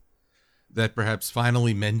out. That perhaps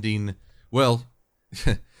finally mending... Well,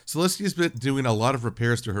 Celestia's been doing a lot of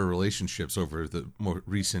repairs to her relationships over the more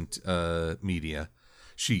recent media.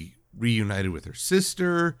 She reunited with her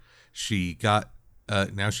sister. She got...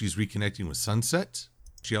 now she's reconnecting with Sunset.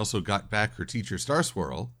 She also got back her teacher Star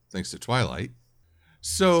Swirl, thanks to Twilight.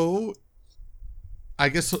 So... I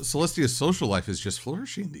guess Celestia's social life is just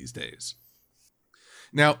flourishing these days.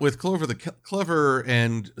 Now, with Clover the Clever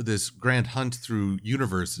and this grand hunt through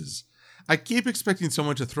universes, I keep expecting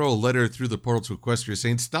someone to throw a letter through the portal to Equestria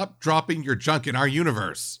saying, stop dropping your junk in our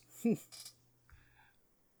universe.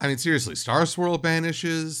 I mean, seriously, Star Swirl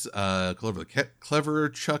banishes, Clover the Clever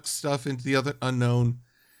chucks stuff into the other unknown.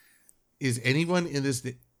 Is anyone in this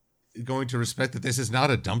going to respect that this is not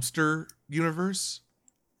a dumpster universe?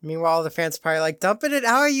 Meanwhile, the fans are probably like, dump it in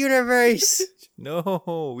our universe.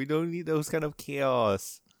 No, we don't need those kind of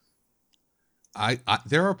chaos.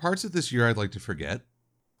 There are parts of this year I'd like to forget.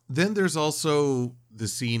 Then there's also the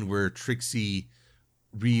scene where Trixie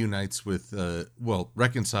reunites with,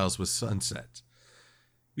 reconciles with Sunset.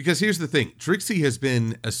 Because here's the thing. Trixie has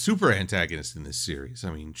been a super antagonist in this series. I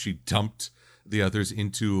mean, she dumped the others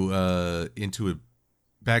into a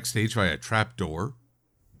backstage via a trapdoor.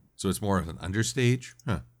 So it's more of an understage.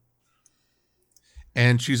 Huh.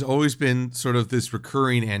 And she's always been sort of this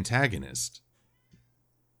recurring antagonist.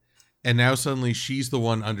 And now suddenly she's the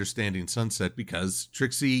one understanding Sunset because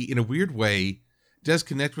Trixie, in a weird way, does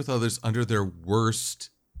connect with others under their worst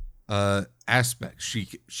aspects.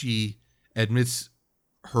 She admits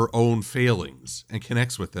her own failings and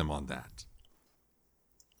connects with them on that.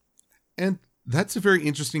 And that's a very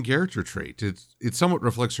interesting character trait. It somewhat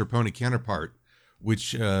reflects her pony counterpart,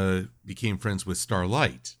 which became friends with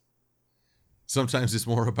Starlight. Sometimes it's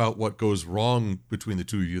more about what goes wrong between the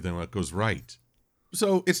two of you than what goes right.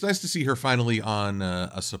 So it's nice to see her finally on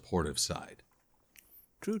a supportive side.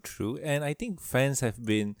 True. And I think fans have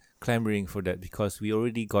been clamoring for that because we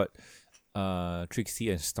already got Trixie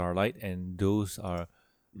and Starlight, and those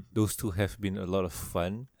two have been a lot of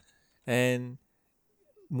fun. And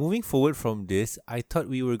moving forward from this, I thought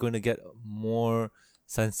we were going to get more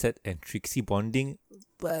Sunset and Trixie bonding,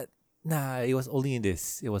 but nah, it was only in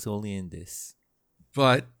this.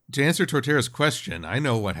 But to answer Tortera's question, I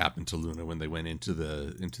know what happened to Luna when they went into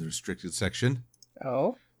the restricted section.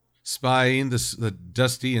 Oh? Spying the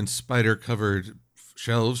dusty and spider-covered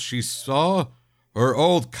shelves, she saw her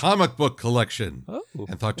old comic book collection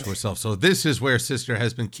and thought to herself, so this is where Sister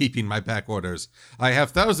has been keeping my back orders. I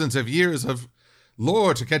have thousands of years of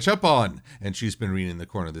lore to catch up on. And she's been reading in the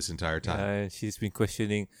corner this entire time. She's been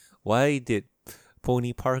questioning, why did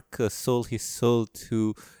Pony Parker sold his soul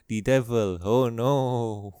to the devil? Oh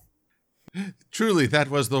no. Truly, that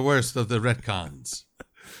was the worst of the retcons.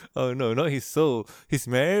 Oh no, not his soul, his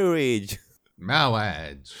marriage.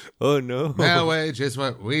 Marriage. Oh no. Marriage is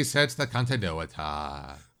what resets the continuity.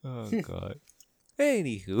 Oh god.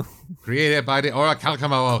 Anywho. Created by the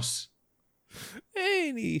Oracalcamos.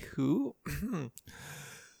 Anywho.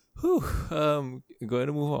 Going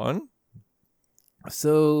to move on.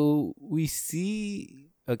 So we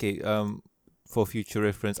see, for future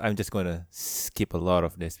reference, I'm just going to skip a lot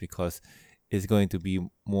of this because it's going to be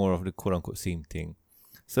more of the quote-unquote same thing.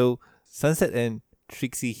 So Sunset and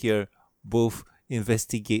Trixie here both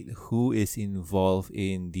investigate who is involved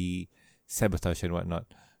in the sabotage and whatnot.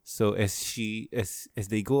 So as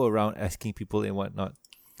they go around asking people and whatnot,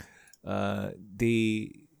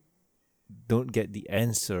 they don't get the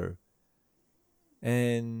answer.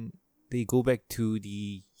 And they go back to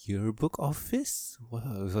the yearbook office. What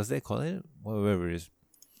was that called? Whatever it is.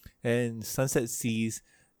 And Sunset sees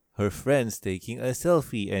her friends taking a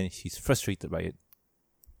selfie and she's frustrated by it.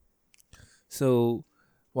 So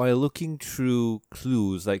while looking through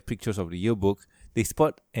clues like pictures of the yearbook, they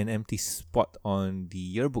spot an empty spot on the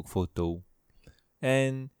yearbook photo.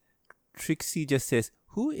 And Trixie just says,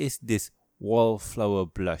 "Who is this wallflower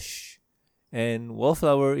blush?" And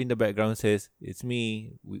Wallflower in the background says, "It's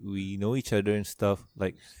me. We know each other and stuff.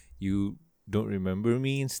 Like, you don't remember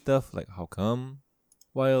me and stuff. Like, how come?"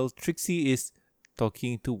 While Trixie is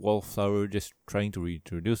talking to Wallflower, just trying to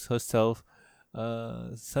reintroduce herself,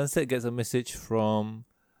 Sunset gets a message from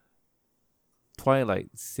Twilight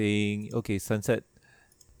saying, "Okay, Sunset,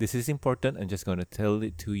 this is important. I'm just going to tell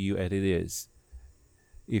it to you as it is.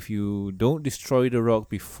 If you don't destroy the rock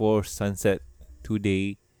before sunset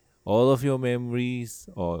today, all of your memories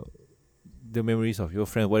or the memories of your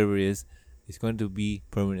friend, whatever it is going to be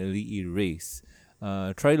permanently erased.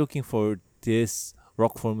 Try looking for this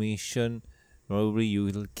rock formation. Probably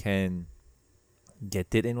you can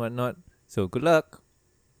get it and whatnot. So good luck."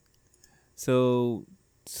 So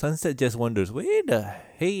Sunset just wonders, where the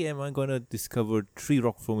hey am I gonna discover 3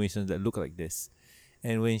 rock formations that look like this?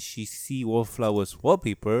 And when she see Wallflower's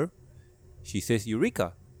wallpaper, she says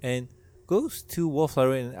Eureka and goes to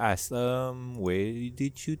Wallflower and asks, where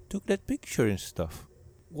did you took that picture and stuff?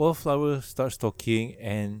 Wallflower starts talking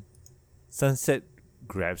and Sunset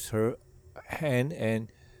grabs her hand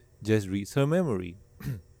and just reads her memory.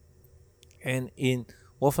 And in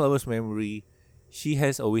Wallflower's memory, she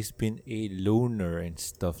has always been a loner and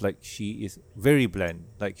stuff. Like, she is very bland.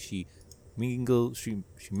 Like, she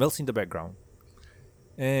melts in the background.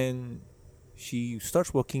 And she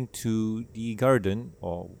starts walking to the garden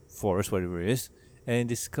or forest, whatever it is, and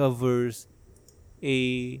discovers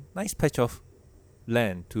a nice patch of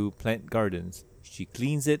land to plant gardens. She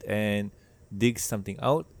cleans it and digs something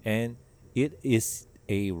out, and it is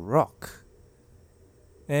a rock.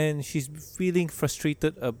 And she's feeling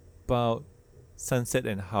frustrated about Sunset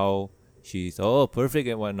and how she's all perfect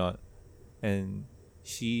and whatnot. And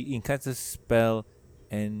she incasts a spell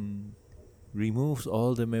and removes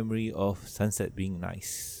all the memory of Sunset being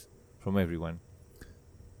nice from everyone.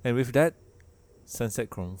 And with that, Sunset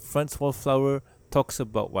confronts Wallflower, talks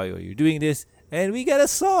about why are you doing this, and we get a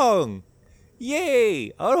song!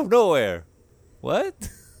 Yay! Out of nowhere! What?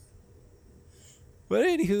 But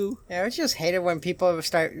anywho... Yeah, I just hate it when people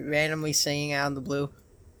start randomly singing out of the blue.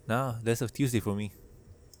 Nah, that's a Tuesday for me.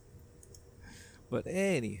 But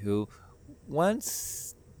anywho,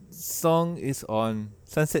 once song is on,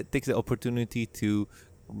 Sunset takes the opportunity to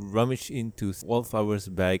rummage into Wallflower's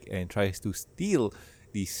bag and tries to steal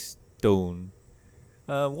the stone.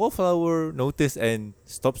 Wallflower notices and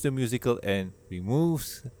stops the musical and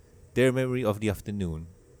removes their memory of the afternoon.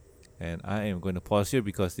 And I am going to pause here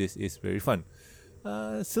because this is very fun.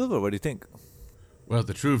 Silver, what do you think? Well,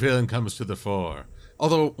 the true villain comes to the fore.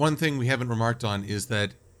 Although, one thing we haven't remarked on is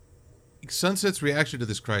that Sunset's reaction to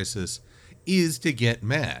this crisis is to get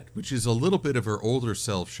mad, which is a little bit of her older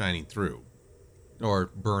self shining through, or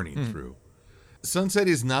burning through. Sunset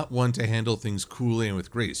is not one to handle things coolly and with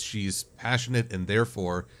grace. She's passionate and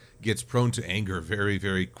therefore gets prone to anger very,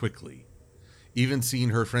 very quickly. Even seeing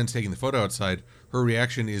her friends taking the photo outside, her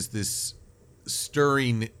reaction is this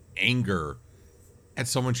stirring anger at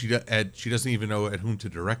someone she doesn't even know at whom to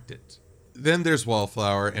direct it. Then there's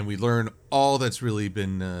Wallflower, and we learn all that's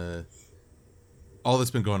been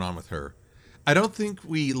going on with her. I don't think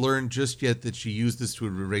we learned just yet that she used this to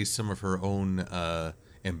erase some of her own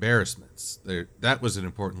embarrassments. That was an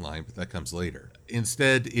important line, but that comes later.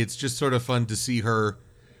 Instead, it's just sort of fun to see her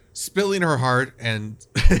spilling her heart, and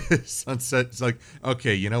Sunset's like,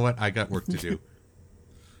 okay, you know what? I got work to do.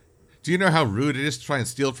 Do you know how rude it is to try and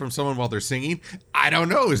steal from someone while they're singing? I don't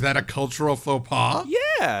know. Is that a cultural faux pas?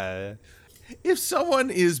 Yeah. If someone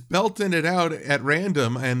is belting it out at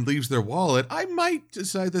random and leaves their wallet, I might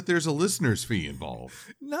decide that there's a listener's fee involved.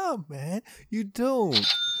 No, man, you don't.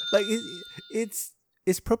 Like,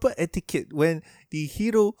 it's proper etiquette when the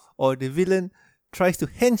hero or the villain tries to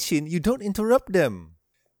henshin. You don't interrupt them.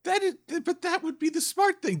 But that would be the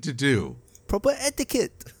smart thing to do. Proper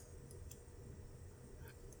etiquette.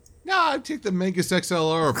 No, I take the Megas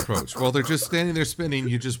XLR approach. While they're just standing there spinning,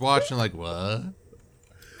 you just watch and like, what?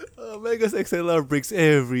 Megas XLR breaks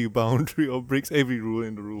every boundary or breaks every rule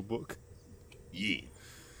in the rule book. Yeah.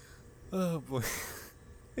 Oh boy.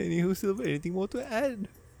 Anywho, Silver, anything more to add?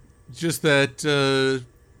 Just that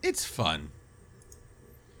it's fun.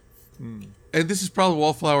 And this is probably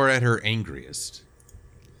Wallflower at her angriest.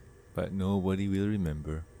 But nobody will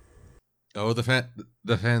remember. Oh, the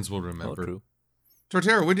fans will remember. Oh, true.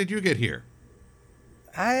 Torterra, when did you get here?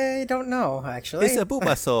 I don't know, actually. It's a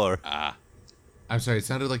Bulbasaur. I'm sorry, it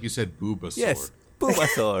sounded like you said Bulbasaur. Yes,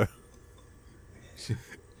 Bulbasaur.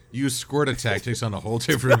 You squirt tactics on a whole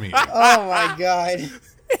different meaning. Oh my god.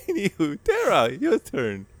 Anywho, Tara, your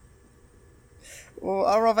turn. Well,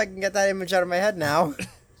 I don't know if I can get that image out of my head now.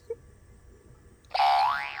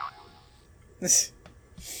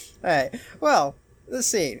 Alright, well, let's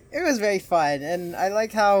see. It was very fun, and I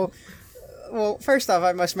like how... Well, first off,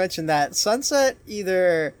 I must mention that Sunset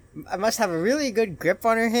either... I must have a really good grip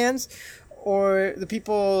on her hands, or the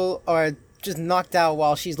people are just knocked out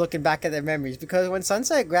while she's looking back at their memories. Because when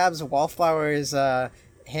Sunset grabs Wallflower's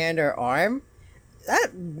hand or arm,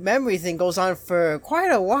 that memory thing goes on for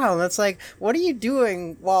quite a while. And it's like, what are you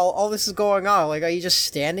doing while all this is going on? Like, are you just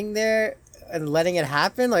standing there and letting it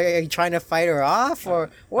happen? Like, are you trying to fight her off, or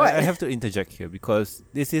what? I have to interject here because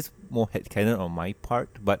this is more headcanon on my part,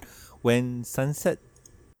 but when Sunset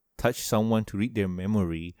touches someone to read their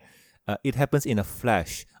memory, it happens in a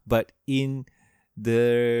flash. But in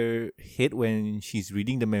the head, when she's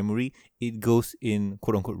reading the memory, it goes in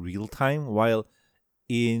quote-unquote real time, while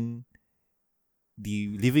in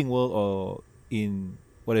the living world or in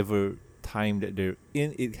whatever time that they're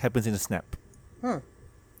in, it happens in a snap. Oh,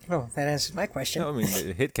 that answers my question. No, I mean,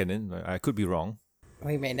 headcanon, I could be wrong.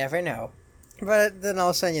 We may never know. But then all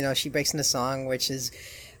of a sudden, she breaks into song, which is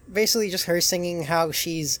basically just her singing how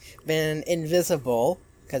she's been invisible,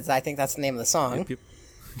 because I think that's the name of the song. Yep.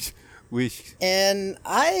 Which... And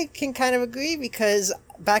I can kind of agree, because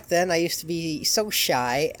back then I used to be so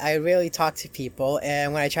shy. I rarely talked to people,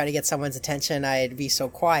 and when I tried to get someone's attention, I'd be so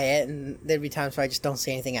quiet, and there'd be times where I just don't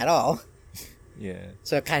say anything at all. Yeah.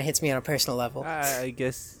 So it kind of hits me on a personal level. I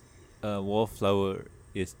guess Wallflower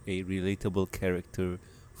is a relatable character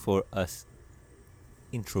for us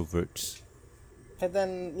introverts. And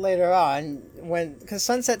then later on, because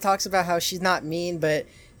Sunset talks about how she's not mean, but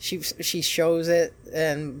she shows it,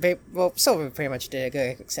 and Silver pretty much did a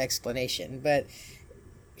good explanation. But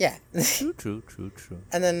yeah, True.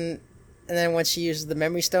 And then when she uses the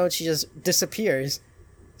memory stone, she just disappears.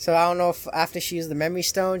 So I don't know if after she uses the memory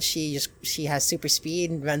stone, she has super speed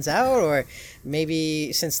and runs out, or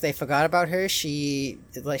maybe since they forgot about her, she's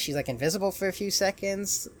like invisible for a few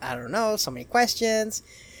seconds. I don't know. So many questions.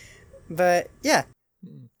 But yeah.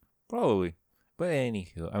 Probably. But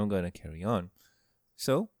anywho, I'm gonna carry on.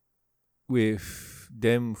 So, with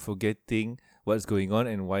them forgetting what's going on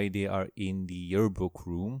and why they are in the yearbook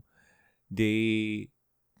room, they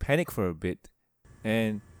panic for a bit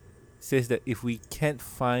and says that if we can't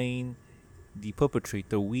find the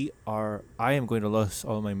perpetrator, I am going to lose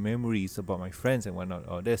all my memories about my friends and whatnot.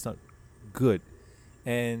 Oh, that's not good.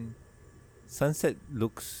 And Sunset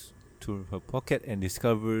looks to her pocket and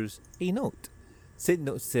discovers a note. Said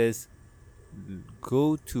note says,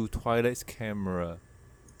 "Go to Twilight's camera,"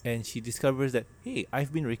 and she discovers that, hey,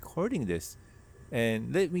 I've been recording this,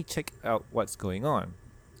 and let me check out what's going on.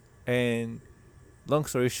 And long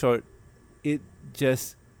story short, it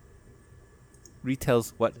just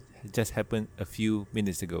retells what just happened a few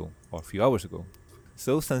minutes ago or a few hours ago.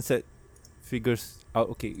 So Sunset figures out,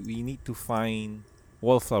 okay, we need to find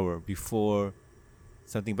Wallflower before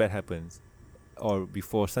something bad happens, or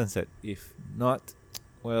before sunset. If not,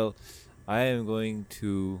 well, I am going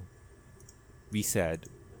to be sad.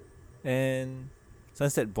 And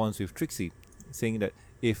Sunset bonds with Trixie, saying that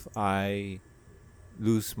if I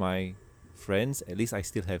lose my friends, at least I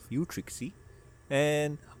still have you, Trixie.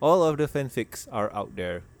 And all of the fanfics are out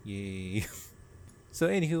there. Yay. So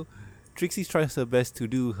anywho, Trixie tries her best to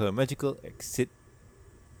do her magical exit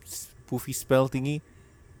spoofy spell thingy,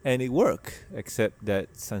 and it worked, except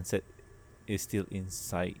that Sunset is still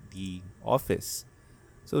inside the office.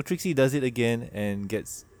 So Trixie does it again and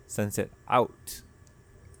gets Sunset out.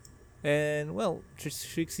 And well,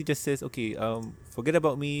 Trixie just says, okay, forget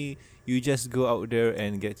about me, you just go out there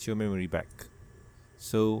and get your memory back.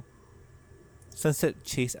 So Sunset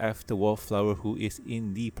chase after Wallflower, who is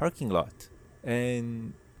in the parking lot,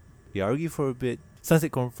 and they argue for a bit.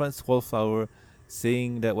 Sunset confronts Wallflower,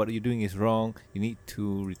 saying that what you're doing is wrong, you need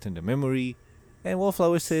to return the memory. And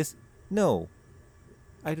Wallflower says, no,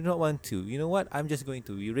 I do not want to. You know what? I'm just going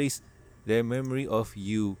to erase their memory of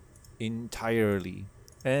you entirely.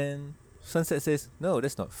 And Sunset says, no,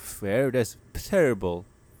 that's not fair, that's terrible.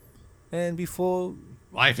 And before...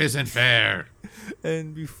 Life isn't fair.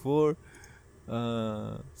 And before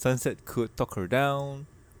Sunset could talk her down,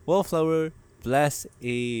 Wallflower blasts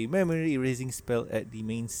a memory erasing spell at the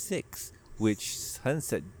main six, which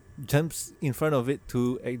Sunset jumps in front of it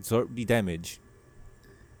to absorb the damage.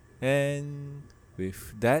 And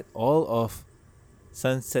with that, all of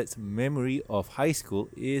Sunset's memory of high school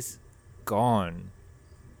is gone.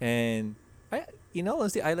 And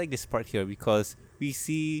honestly, I like this part here because we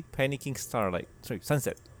see panicking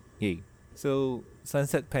Sunset. Yay. So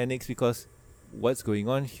Sunset panics because what's going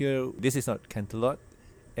on here? This is not Canterlot,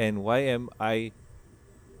 And why do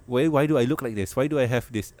I look like this? Why do I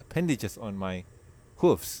have these appendages on my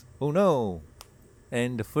hoofs? Oh no.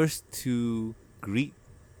 And the first to greet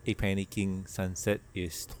a panicking Sunset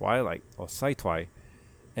is Twilight or Sci-Twi.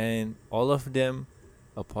 And all of them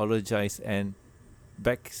apologize and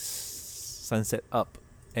back Sunset up.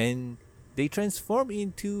 And they transform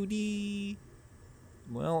into the,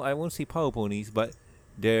 well, I won't say power ponies, but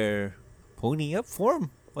their pony up form,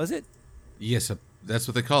 was it? Yes, that's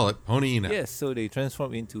what they call it, ponying up. Yes, so they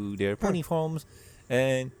transform into their pony forms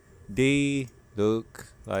and they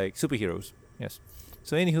look like superheroes. Yes.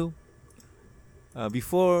 So anywho,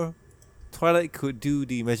 before Twilight could do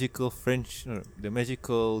the magical the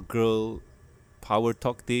magical girl power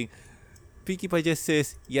talk thing, Pinkie Pie just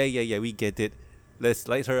says, yeah, we get it. Let's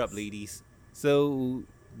light her up, ladies. So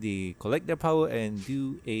they collect their power and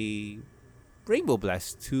do a rainbow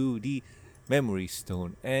blast to the memory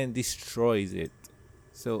stone and destroys it.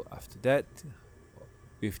 So after that,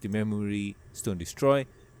 with the memory stone destroyed,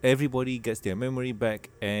 everybody gets their memory back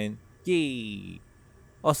and yay!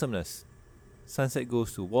 Awesomeness. Sunset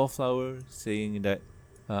goes to Wallflower saying that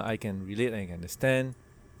I can relate, I can understand,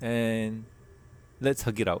 and let's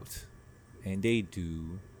hug it out. And they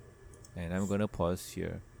do. And I'm gonna pause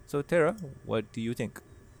here. So Tara, what do you think?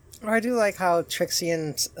 I do like how Trixie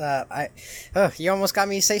and you almost got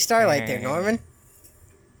me to say Starlight there, Norman.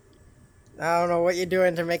 I don't know what you're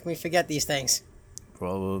doing to make me forget these things.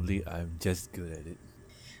 Probably I'm just good at it.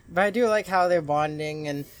 But I do like how they're bonding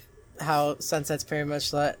and how Sunset's pretty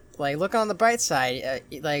much like look on the bright side.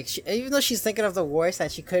 Even though she's thinking of the worst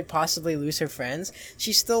that she could possibly lose her friends,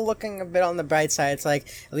 she's still looking a bit on the bright side. It's like,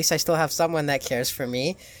 at least I still have someone that cares for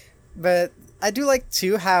me. But I do like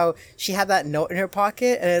too how she had that note in her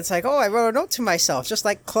pocket, and it's like, oh, I wrote a note to myself, just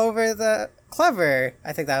like Clover the Clever.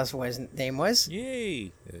 I think that was what his name was.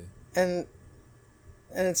 Yay! And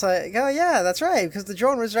it's like, oh yeah, that's right, because the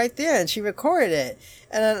drone was right there and she recorded it.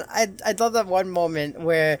 And then I'd love that one moment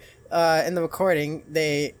where in the recording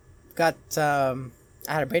they got I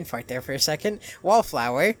had a brain fart there for a second.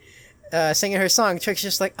 Wallflower singing her song. Trick's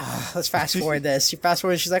just like, let's fast forward this. She fast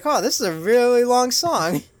forward. She's like, oh, this is a really long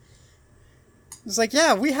song. It's like,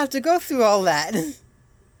 yeah, we have to go through all that.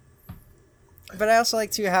 But I also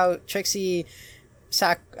like too how Trixie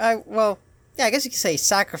I guess you could say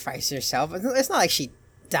sacrificed herself. It's not like she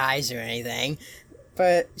dies or anything,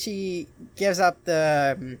 but she gives up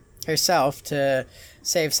herself to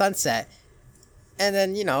save Sunset. And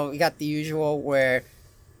then, we got the usual where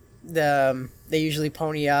they usually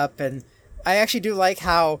pony up, and I actually do like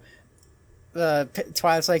how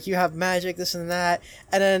Twilight's like, you have magic, this and that,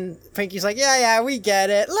 and then Pinkie's like, yeah, we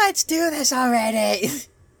get it, let's do this already.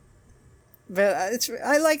 But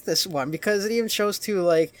I like this one because it even shows too,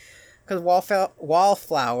 like, because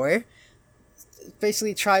Wallflower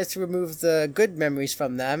basically tries to remove the good memories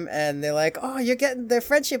from them, and they're like, oh, you're getting their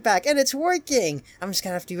friendship back, and it's working, I'm just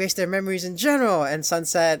gonna have to erase their memories in general. And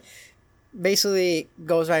Sunset basically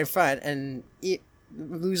goes right in front and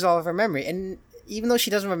lose all of her memory. And even though she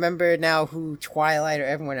doesn't remember now who Twilight or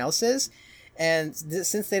everyone else is, and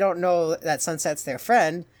since they don't know that Sunset's their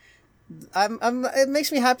friend, it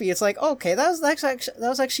makes me happy. It's like, okay, that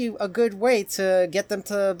was actually a good way to get them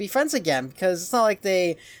to be friends again, because it's not like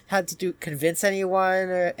they had to convince anyone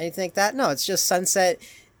or anything like that. No, it's just Sunset,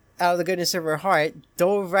 out of the goodness of her heart,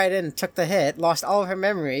 dove right in, took the hit, lost all of her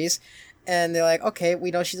memories, and they're like, okay,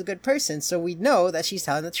 we know she's a good person, so we know that she's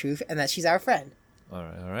telling the truth and that she's our friend. All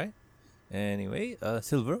right. Anyway,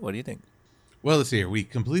 Silver, what do you think? Well, let's see here. We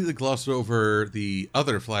completely glossed over the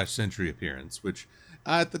other Flash Sentry appearance, which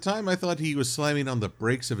at the time I thought he was slamming on the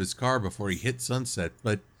brakes of his car before he hit Sunset,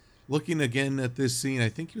 but looking again at this scene, I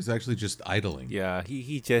think he was actually just idling. Yeah,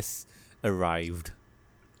 he just arrived.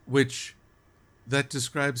 Which, that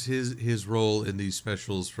describes his role in these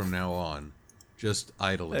specials from now on. Just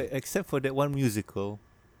idling. Except for that one musical.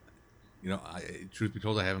 Truth be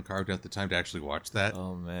told, I haven't carved out the time to actually watch that.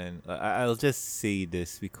 Oh man, I'll just say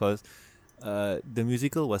this because the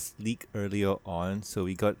musical was leaked earlier on, so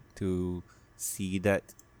we got to see that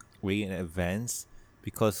way in advance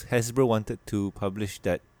because Hasbro wanted to publish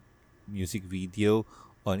that music video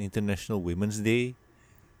on International Women's Day,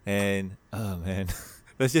 and oh man,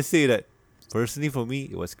 let's just say that personally for me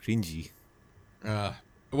it was cringy.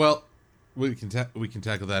 Well, we can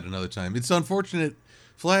tackle that another time. It's unfortunate.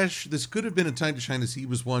 Flash, this could have been a time to shine, as he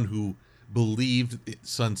was one who believed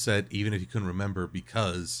Sunset even if he couldn't remember,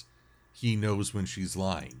 because he knows when she's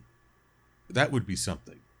lying. That would be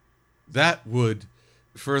something. That would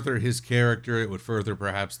further his character. It would further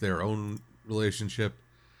perhaps their own relationship.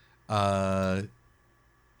 I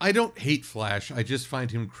don't hate Flash. I just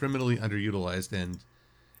find him criminally underutilized, and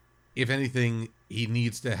if anything, he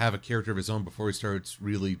needs to have a character of his own before he starts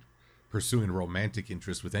really pursuing a romantic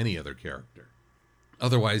interest with any other character.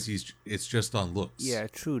 Otherwise, it's just on looks. Yeah,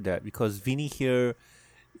 true that. Because Vinny here,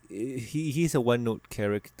 he's a one-note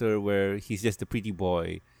character where he's just a pretty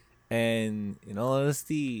boy. And in all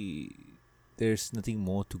honesty, there's nothing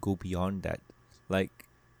more to go beyond that. Like,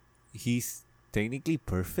 he's technically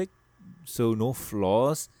perfect, so no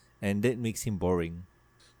flaws, and that makes him boring.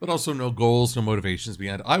 But also no goals, no motivations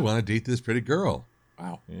beyond, I want to date this pretty girl.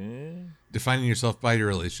 Wow. Defining yourself by your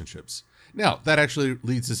relationships. Now, that actually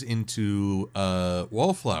leads us into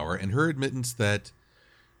Wallflower and her admittance that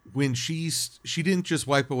when she didn't just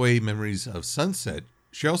wipe away memories of Sunset,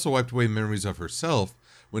 she also wiped away memories of herself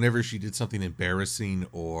whenever she did something embarrassing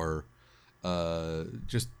or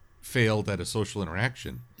just failed at a social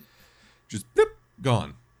interaction. Just bloop,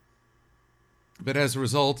 gone. But as a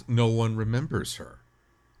result, no one remembers her.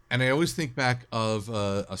 And I always think back of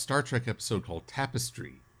a Star Trek episode called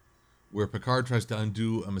Tapestry, where Picard tries to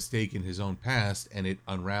undo a mistake in his own past and it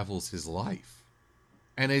unravels his life.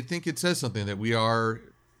 And I think it says something that we are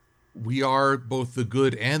both the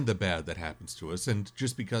good and the bad that happens to us. And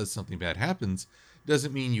just because something bad happens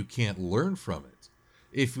doesn't mean you can't learn from it.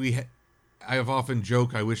 I have often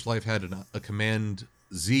joked, I wish life had a Command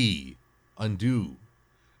Z undo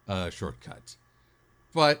shortcut.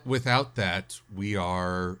 But without that, we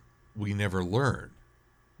never learn.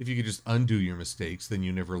 If you could just undo your mistakes, then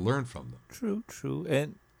you never learn from them. True.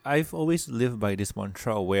 And I've always lived by this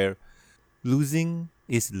mantra where losing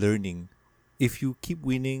is learning. If you keep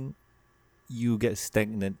winning, you get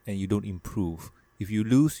stagnant and you don't improve. If you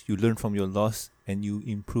lose, you learn from your loss and you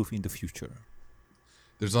improve in the future.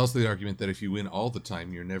 There's also the argument that if you win all the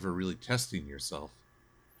time, you're never really testing yourself.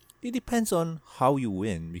 It depends on how you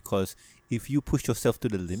win, because if you push yourself to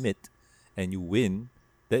the limit and you win,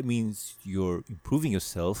 that means you're improving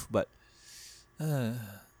yourself. But how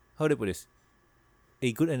do I put this?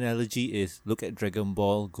 A good analogy is look at Dragon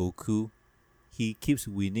Ball Goku. He keeps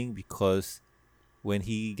winning because when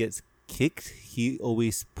he gets kicked, he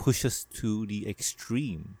always pushes to the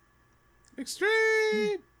extreme.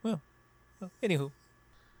 Extreme! Well, anywho.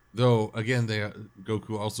 Though, again,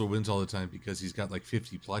 Goku also wins all the time because he's got like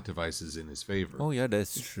 50 plot devices in his favor. Oh, yeah,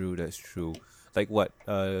 that's true. Like what?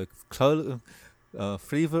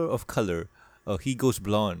 Flavor of color. He goes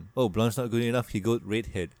blonde. Oh, blonde's not good enough, he goes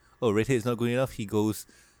redhead. Oh, redhead's not good enough, he goes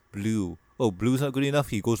blue. Oh, blue's not good enough,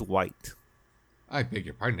 he goes white. I beg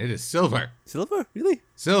your pardon, it is silver. Silver? Really?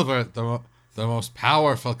 Silver, the most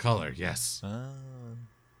powerful color, yes.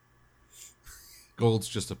 Gold's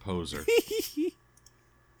just a poser.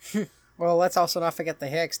 Well, let's also not forget the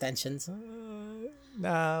hair extensions.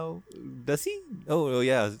 Now, does he? Oh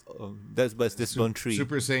yeah. That's this one tree.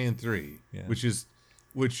 Super Saiyan 3, Yeah.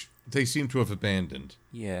 which they seem to have abandoned.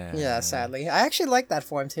 Yeah. Yeah, sadly. I actually like that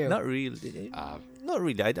form too. Not really. Not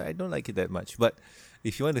really. I don't like it that much. But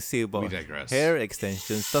if you want to say We about digress. hair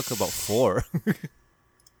extensions, talk about 4.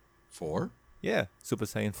 4? Yeah, Super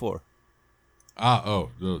Saiyan 4.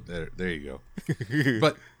 There you go.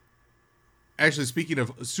 But actually, speaking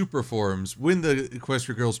of super forms, when the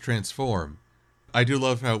Equestria girls transform, I do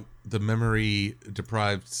love how the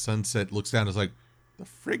memory-deprived Sunset looks down and is like, the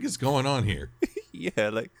frig is going on here? Yeah,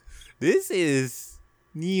 like, this is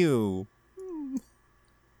new.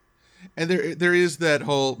 And there is that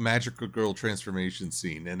whole magical girl transformation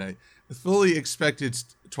scene, and I fully expected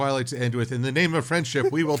Twilight to end with, in the name of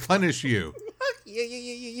friendship, we will punish you.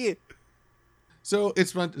 Yeah. So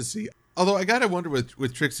it's fun to see. Although I gotta wonder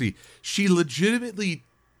with Trixie, she legitimately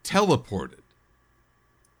teleported.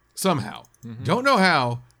 Somehow. Mm-hmm. Don't know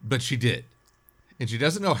how, but she did. And she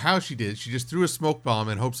doesn't know how she did. She just threw a smoke bomb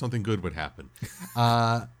and hoped something good would happen.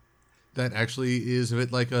 That actually is a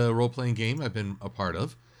bit like a role-playing game I've been a part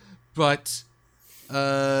of. But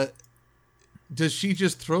does she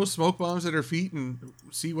just throw smoke bombs at her feet and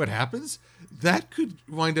see what happens? That could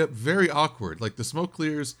wind up very awkward. Like the smoke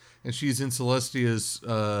clears and she's in Celestia's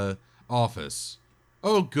office.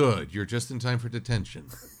 Oh, good. You're just in time for detention.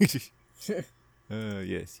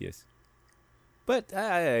 Yes. But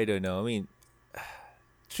I don't know. I mean,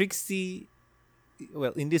 Trixie,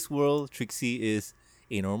 well, in this world, Trixie is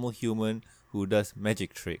a normal human who does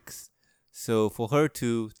magic tricks. So for her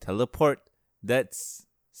to teleport, that's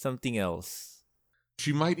something else.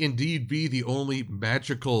 She might indeed be the only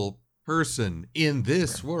magical person in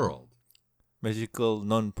this world. Magical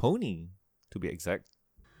non-pony, to be exact.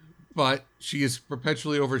 But she is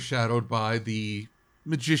perpetually overshadowed by the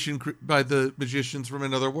magicians from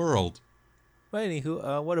another world. But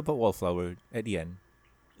anywho, what about Wallflower at the end?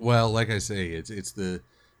 Well, like I say, it's the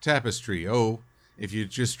tapestry. Oh, If you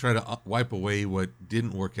just try to wipe away what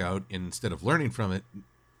didn't work out instead of learning from it,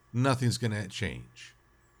 nothing's going to change.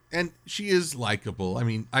 And she is likable. I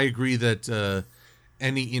mean, I agree that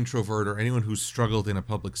any introvert or anyone who's struggled in a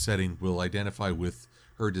public setting will identify with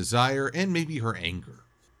her desire and maybe her anger.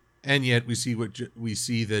 And yet we see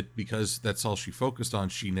that because that's all she focused on,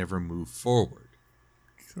 she never moved forward.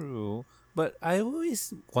 True. But I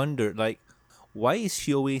always wondered, like, why is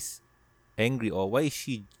she always angry, or why is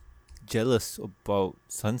she jealous about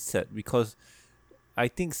Sunset? Because I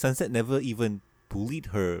think Sunset never even bullied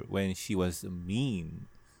her when she was mean.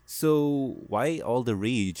 So why all the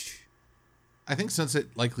rage? I think Sunset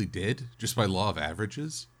likely did, just by law of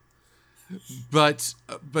averages. But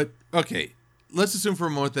okay, let's assume for a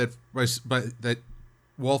moment that that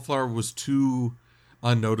Wallflower was too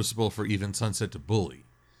unnoticeable for even Sunset to bully.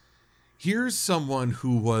 Here's someone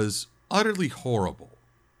who was utterly horrible,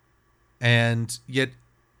 and yet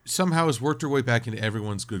somehow has worked her way back into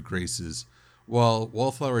everyone's good graces, while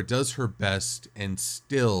Wallflower does her best and is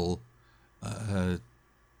still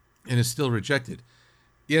rejected.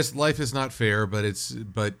 Yes, life is not fair, but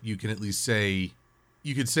you can at least say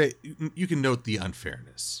you can note the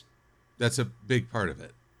unfairness. That's a big part of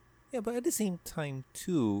it. Yeah, but at the same time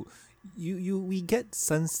too, we get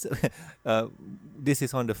Sunset. This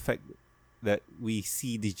is on the fact that we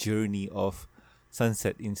see the journey of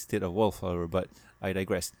Sunset instead of Wallflower, but I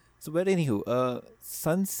digress. So, but anywho,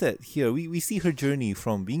 Sunset here, we see her journey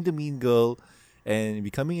from being the mean girl and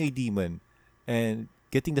becoming a demon and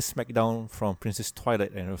getting the smackdown from Princess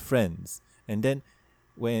Twilight and her friends. And then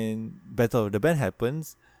when Battle of the Band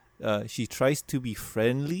happens, she tries to be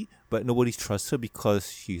friendly, but nobody trusts her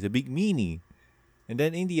because she's a big meanie. And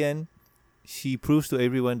then in the end, she proves to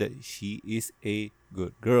everyone that she is a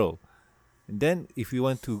good girl. And then if we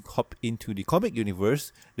want to hop into the comic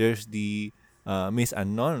universe, there's the Miss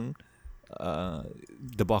Unknown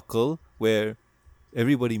debacle where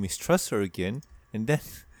everybody mistrusts her again, and then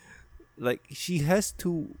like she had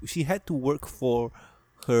to work for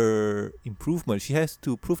her improvement. She has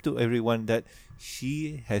to prove to everyone that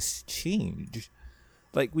she has changed.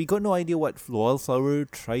 Like, we got no idea what Wallflower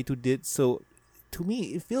tried to did, so to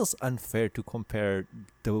me it feels unfair to compare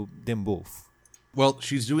them both. Well,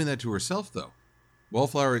 she's doing that to herself, though.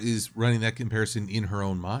 Wallflower is running that comparison in her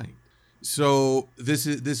own mind. So this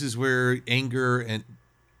is where anger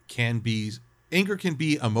can be a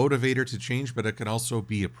motivator to change, but it can also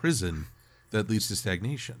be a prison that leads to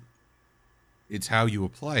stagnation. It's how you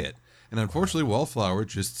apply it. And unfortunately, Wallflower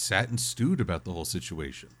just sat and stewed about the whole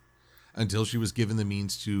situation until she was given the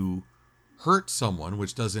means to hurt someone,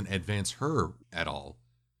 which doesn't advance her at all.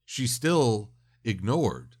 She still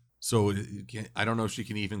ignored. So I don't know if she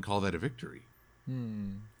can even call that a victory.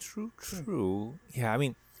 True. Yeah, I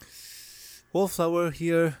mean, Wallflower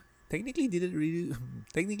here technically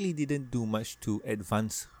didn't do much to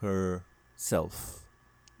advance herself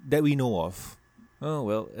that we know of. Oh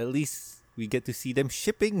well, at least we get to see them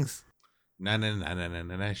shipping. Shipping.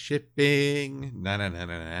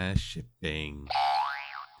 Shipping.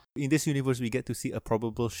 In this universe, we get to see a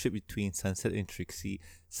probable ship between Sunset and Trixie,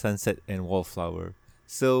 Sunset and Wallflower.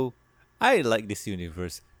 So, I like this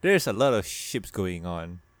universe. There's a lot of ships going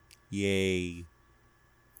on. Yay.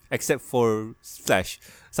 Except for Flash.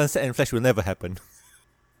 Sunset and Flash will never happen.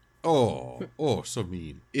 Oh, so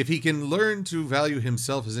mean. If he can learn to value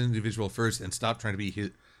himself as an individual first and stop trying to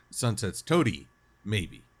be Sunset's toady,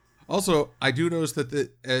 maybe. Also, I do notice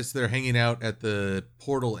that as they're hanging out at the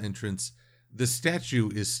portal entrance, the statue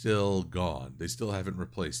is still gone. They still haven't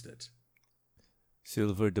replaced it.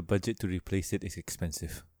 Silver, the budget to replace it is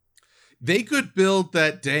expensive. They could build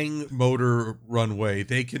that dang motor runway.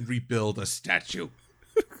 They can rebuild a statue.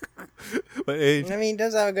 But I mean,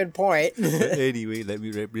 does have a good point. Anyway, let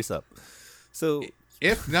me wrap this up. So,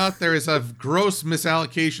 if not, there is a gross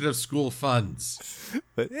misallocation of school funds.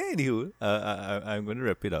 But anywho, I'm going to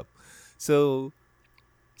wrap it up. So,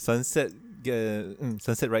 Sunset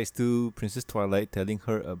writes to Princess Twilight, telling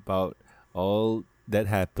her about all that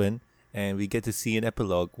happened, and we get to see an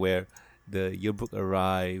epilogue where the yearbook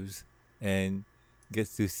arrives and get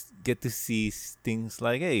to see things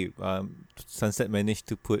like, hey, Sunset managed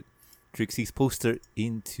to put Trixie's poster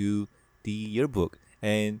into the yearbook,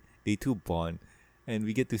 and they two bond, and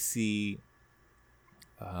we get to see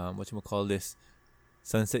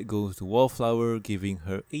Sunset goes to Wallflower, giving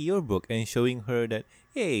her a yearbook and showing her that,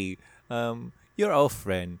 hey, you're our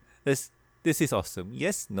friend. This is awesome.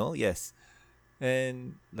 Yes, no, yes.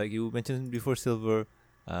 And like you mentioned before, Silver,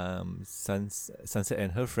 Sunset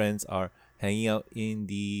and her friends are hanging out in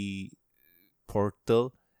the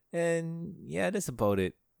portal, and yeah, that's about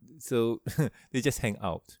it. So they just hang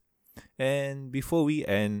out. And before we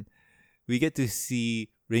end, we get to see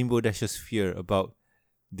Rainbow Dash's fear about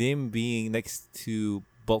them being next to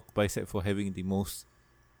Bulk Bicep for having the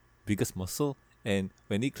biggest muscle, and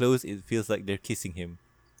when they close, it feels like they're kissing him.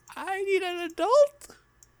 I need an adult.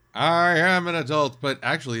 I am an adult, but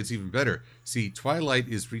actually it's even better. See, Twilight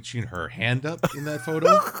is reaching her hand up in that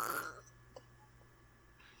photo.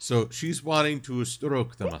 So she's wanting to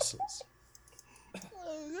stroke the muscles. Oh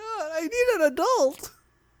God, I need an adult.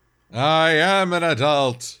 I am an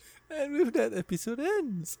adult. And with that, episode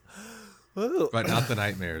ends. Oh. But not the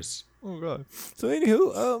nightmares. Oh God. So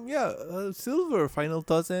anywho, Silver, final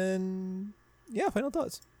thoughts final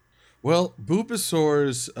thoughts. Well,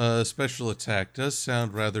 Bulbasaur's special attack does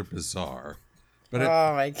sound rather bizarre. But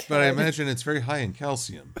Oh my God. But I imagine it's very high in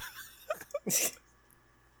calcium.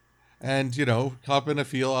 And, copping a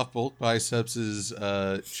feel off Bolt Biceps'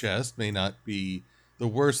 chest may not be the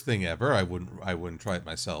worst thing ever. I wouldn't try it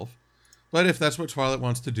myself. But if that's what Twilight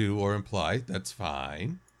wants to do or imply, that's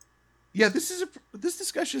fine. Yeah, this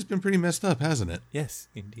discussion has been pretty messed up, hasn't it? Yes,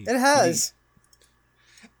 indeed. It has.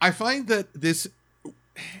 I find that this...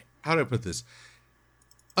 How do I put this?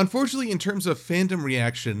 Unfortunately, in terms of fandom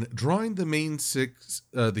reaction, drawing the main six,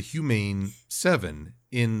 the Humane 7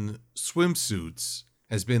 in swimsuits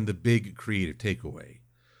has been the big creative takeaway.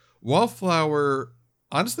 Wallflower,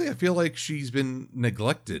 honestly, I feel like she's been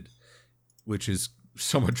neglected, which is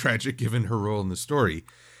somewhat tragic given her role in the story.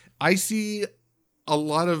 I see a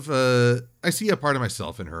lot of, I see a part of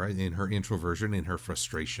myself in her introversion, in her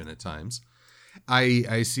frustration at times.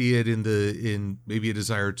 I see it in maybe a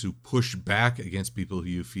desire to push back against people who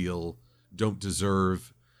you feel don't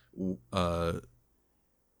deserve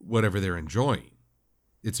whatever they're enjoying.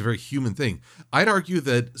 It's a very human thing. I'd argue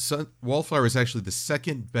that Wallflower is actually the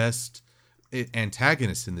second best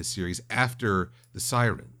antagonist in this series after the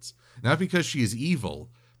Sirens. Not because she is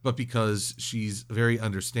evil, but because she's very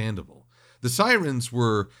understandable. The Sirens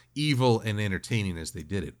were evil and entertaining as they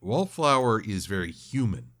did it. Wallflower is very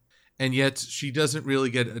human. And yet she doesn't really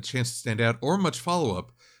get a chance to stand out or much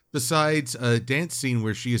follow-up besides a dance scene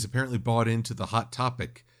where she is apparently bought into the Hot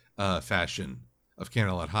Topic fashion of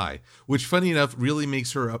Camelot High, which, funny enough, really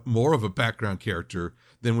makes her more of a background character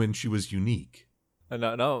than when she was unique.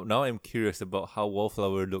 Now I'm curious about how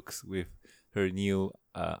Wallflower looks with her new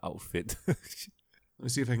outfit. Let me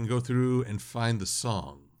see if I can go through and find the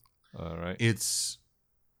song. All right. It's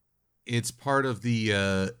part of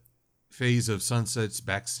the... phase of Sunset's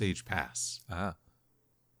backstage pass.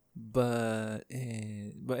 But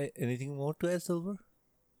anything more to add, Silver?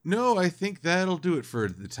 No, I think that'll do it for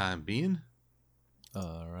the time being.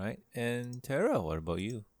 All right. And Tara, what about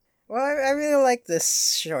you? Well, I really like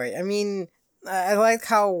this short. I mean, I like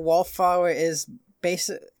how Wallflower is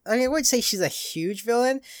I wouldn't say she's a huge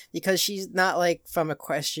villain because she's not like from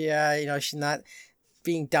Equestria. She's not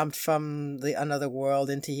being dumped from another world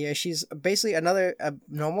into here. She's basically a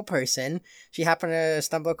normal person. She happened to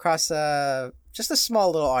stumble across just a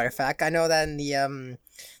small little artifact. I know that in the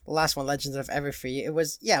last one, Legends of Everfree, it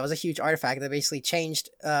was a huge artifact that basically changed.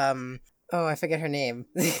 I forget her name.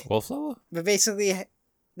 Wallflower? But basically,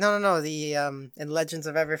 no. The in Legends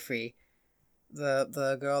of Everfree,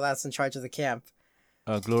 the girl that's in charge of the camp.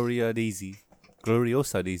 Gloriosa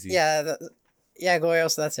Daisy. Yeah,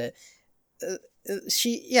 Gloriosa. That's it.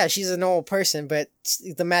 She's a normal person, but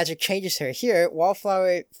the magic changes her. Here,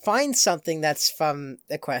 Wallflower finds something that's from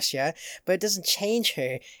Equestria, but it doesn't change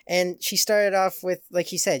her. And she started off with, like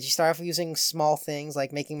he said, using small things,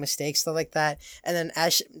 like making mistakes, stuff like that. And then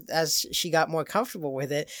as she got more comfortable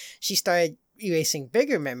with it, she started erasing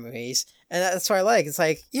bigger memories. And that's what I like. It's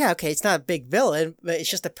like, it's not a big villain, but it's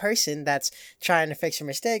just a person that's trying to fix her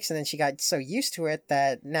mistakes. And then she got so used to it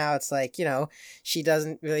that now it's like, she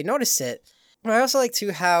doesn't really notice it. But I also like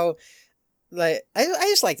too how, like, I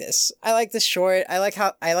just like this. I like this short. I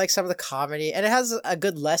like some of the comedy, and it has a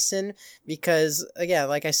good lesson because, again,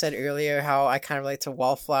 like I said earlier, how I kind of relate to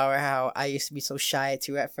Wallflower, how I used to be so shy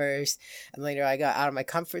too at first, and later I got out of my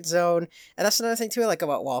comfort zone, and that's another thing too I like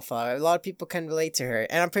about Wallflower. A lot of people can relate to her,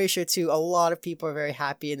 and I'm pretty sure too a lot of people are very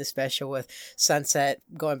happy in the special with Sunset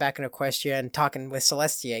going back in Equestria and talking with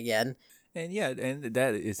Celestia again. And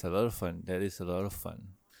that is a lot of fun.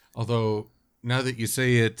 Although, now that you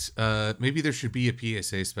say it, maybe there should be a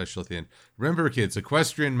PSA special at the end. Remember, kids,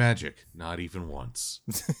 equestrian magic. Not even once.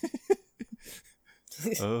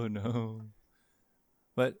 Oh, no.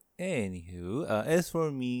 But anywho, as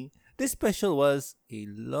for me, this special was a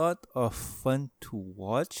lot of fun to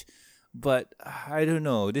watch. But I don't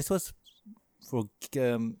know. This was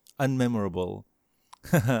unmemorable.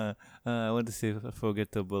 I want to say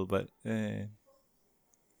forgettable, but...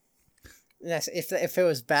 Yes, if it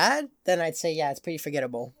was bad, then I'd say yeah, it's pretty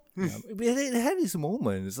forgettable. Yeah, but it had its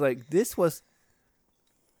moments. Like this was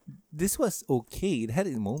okay. It had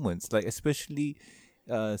its moments, like especially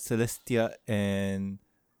Celestia and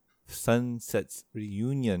Sunset's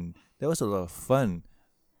reunion. That was a lot of fun,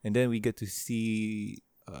 and then we get to see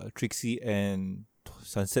Trixie and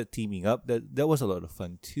Sunset teaming up. That was a lot of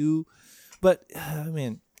fun too. But I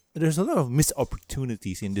mean, there's a lot of missed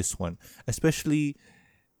opportunities in this one, especially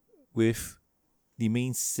with the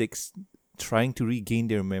main six trying to regain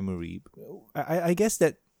their memory. I guess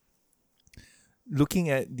that looking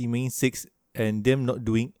at the main six and them not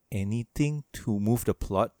doing anything to move the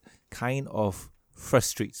plot kind of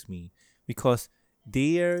frustrates me because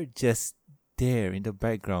they're just there in the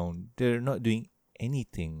background. They're not doing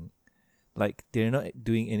anything. Like they're not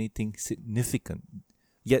doing anything significant.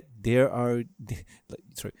 Yet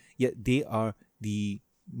yet they are the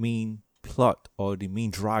main plot or the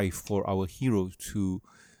main drive for our heroes to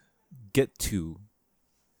get to.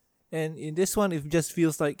 And in this one, it just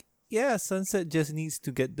feels like, yeah, Sunset just needs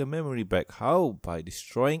to get the memory back. How? By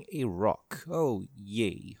destroying a rock. Oh,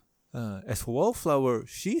 yay. As for Wallflower,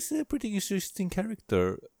 she's a pretty interesting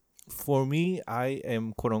character. For me, I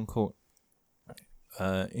am quote-unquote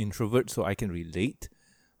introvert, so I can relate.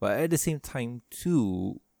 But at the same time,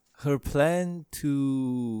 too, her plan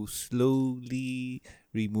to slowly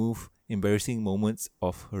remove embarrassing moments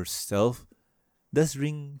of herself does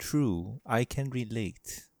ring true. I can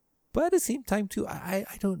relate. But at the same time, too, I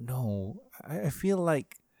don't know. I feel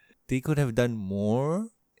like they could have done more.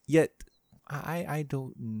 Yet, I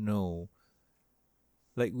don't know.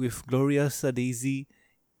 Like with Gloriosa Daisy,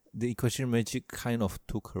 the equestrian magic kind of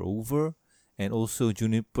took her over. And also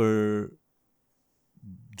Juniper,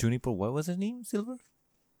 what was her name? Silver?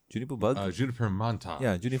 Juniper Bug? Juniper Montage.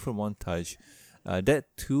 Yeah, Juniper Montage. That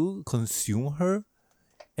too consumed her.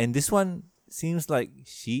 And this one seems like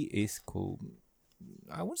she is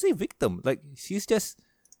I won't say victim. Like she's just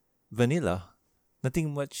vanilla.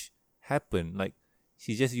 Nothing much happened. Like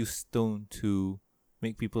she just used stone to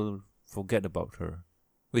make people forget about her,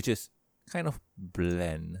 which is kind of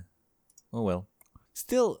bland. Oh well.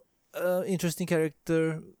 Still, interesting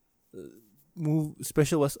character.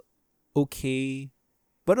 Special was okay,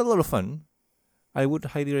 but a lot of fun. I would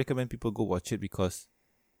highly recommend people go watch it because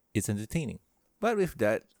it's entertaining. But with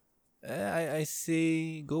that, I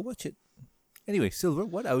say go watch it. Anyway, Silver,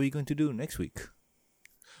 what are we going to do next week?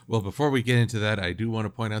 Well, before we get into that, I do want to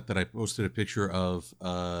point out that I posted a picture of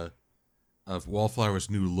Wallflower's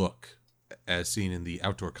new look as seen in the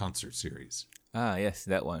outdoor concert series. Ah, yes,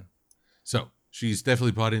 that one. So she's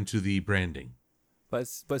definitely bought into the branding. But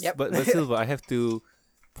Yep. but Silver, I have to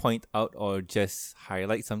point out or just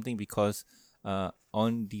highlight something because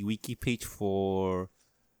on the wiki page for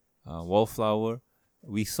Wallflower,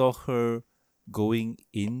 we saw her going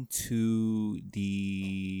into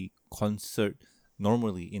the concert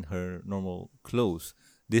normally in her normal clothes.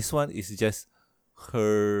 This one is just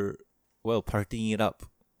her, partying it up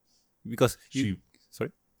because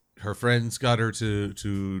her friends got her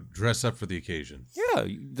to dress up for the occasion. Yeah,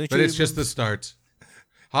 but it's just the start.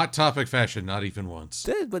 Hot Topic fashion, not even once.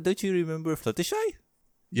 But don't you remember Fluttershy?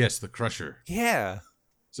 Yes, the Crusher. Yeah.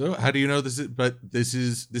 So how do you know this?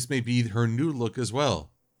 This may be her new look as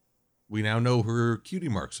well. We now know her cutie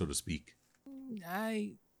mark, so to speak.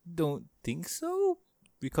 I don't think so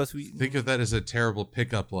because we think of that as a terrible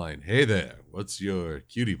pickup line. Hey there, what's your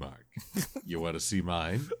cutie mark? You want to see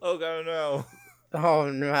mine? Oh God, no.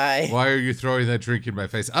 Oh my! Why are you throwing that drink in my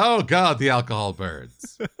face? Oh God, the alcohol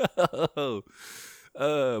burns. Boy.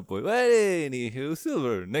 Well, anywho,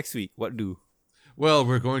 Silver. Next week, what do? Well,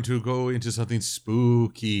 we're going to go into something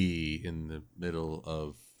spooky in the middle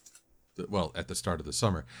of at the start of the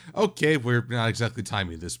summer. Okay, we're not exactly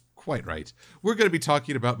timing this quite right. We're going to be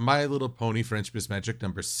talking about My Little Pony Friendship is Magic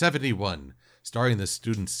number 71, starring the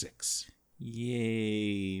Student 6.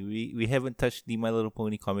 Yay! We haven't touched the My Little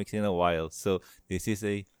Pony comics in a while, so this is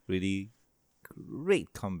a really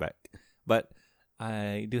great comeback. But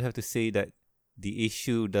I do have to say that the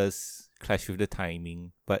issue does clash with the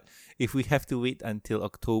timing. But if we have to wait until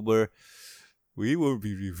October, we will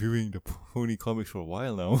be reviewing the Pony comics for a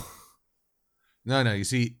while now. No. You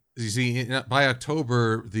see, by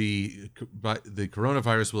October, the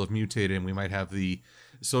coronavirus will have mutated, and we might have the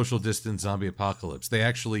social distance zombie apocalypse. They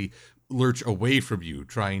actually lurch away from you,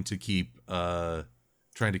 trying to keep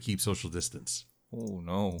social distance. Oh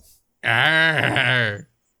no! Arr!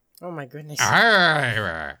 Oh my goodness!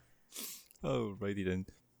 Arr! Oh, righty then.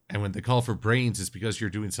 And when they call for brains, it's because you're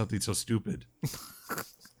doing something so stupid.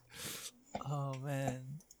 Oh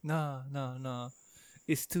man, no.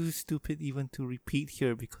 it's too stupid even to repeat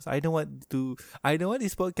here because I don't want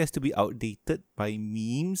this podcast to be outdated by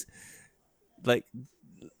memes. Like,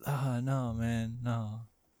 no, man, no.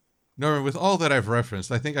 Norman, with all that I've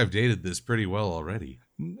referenced, I think I've dated this pretty well already.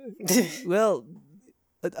 Well,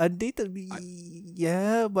 outdated,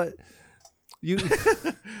 yeah, but you.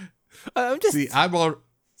 I'm just. See, I'm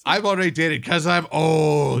already dated because I'm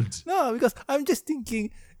old. No, because I'm just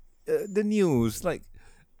thinking, the news. Like,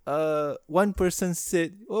 one person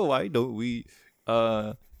said, "Oh, why don't we,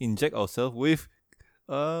 inject ourselves with,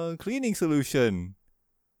 cleaning solution?"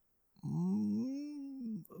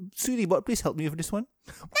 Sweetie, but please help me with this one.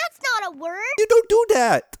 That's not a word. You don't do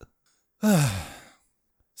that.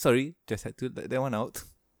 Sorry, just had to let that one out.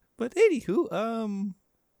 But anywho,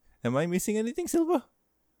 am I missing anything, Silver?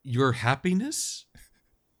 Your happiness?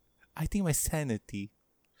 I think my sanity.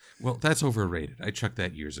 Well, that's overrated. I chucked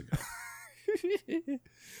that years ago.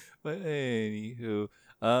 But anywho,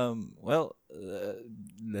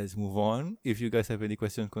 let's move on. If you guys have any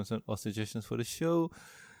questions, concerns, or suggestions for the show,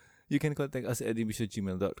 you can contact us at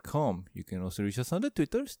mbs@gmail.com. You can also reach us on the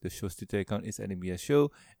Twitters. The show's Twitter account is at MBS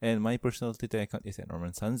Show, and my personal Twitter account is at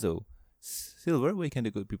Norman Sanzo. Silver, where can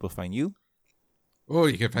the good people find you? Oh,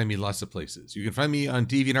 you can find me lots of places. You can find me on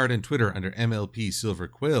DeviantArt and Twitter under MLP Silver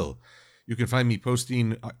Quill. You can find me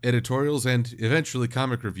posting editorials and eventually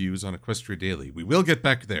comic reviews on Equestria Daily. We will get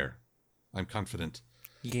back there. I'm confident.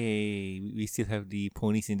 Yay! We still have the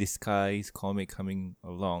Ponies in Disguise comic coming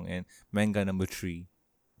along and manga number 3.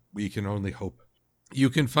 We can only hope. You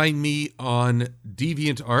can find me on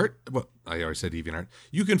DeviantArt. Well, I already said DeviantArt.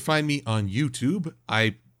 You can find me on YouTube.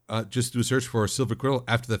 I just do a search for Silver Quill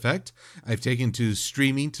after the fact. I've taken to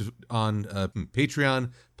streaming on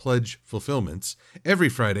Patreon pledge fulfillments every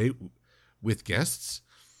Friday with guests.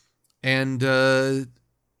 And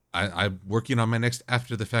I'm working on my next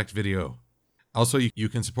after the fact video. Also, you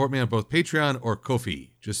can support me on both Patreon or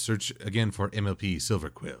Ko-fi. Just search again for MLP Silver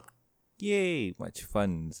Quill. Yay, much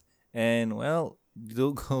fun. And well,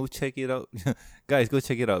 go check it out. Guys, go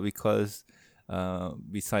check it out because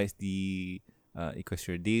besides the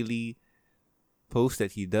Equestria Daily post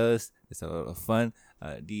that he does, it's a lot of fun.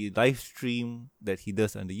 The live stream that he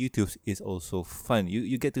does on the YouTube is also fun.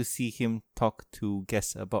 You get to see him talk to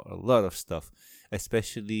guests about a lot of stuff,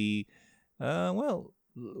 especially,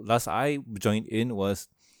 last I joined in was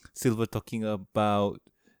Silver talking about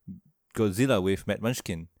Godzilla with Matt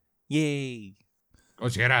Munchkin. Yay!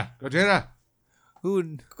 Gojira! Godzilla!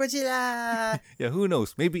 Yeah, who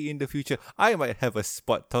knows? Maybe in the future, I might have a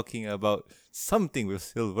spot talking about something with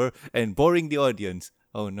Silver and boring the audience.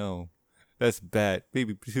 Oh no, that's bad.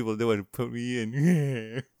 Maybe people don't want to put me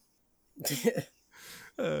in.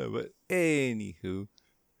 But anywho,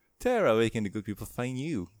 Tara, where can the good people find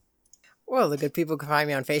you? Well, the good people can find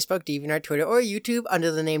me on Facebook, DeviantArt, Twitter, or YouTube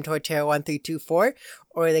under the name Torterra1324,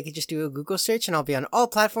 or they could just do a Google search and I'll be on all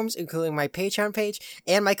platforms, including my Patreon page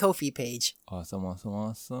and my Ko-fi page.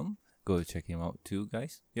 Awesome. Go check him out too,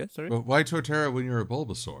 guys. Yeah, sorry. But why Torterra when you're a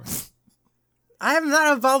Bulbasaur? I am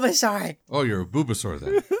not a Bulbasaur! Oh, you're a Bulbasaur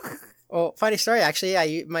then. Well, funny story,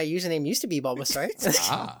 actually, my username used to be Bulbasaur.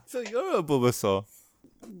 So you're a Bulbasaur.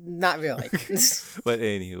 Not really. But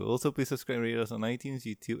anywho, also please subscribe and rate us on iTunes,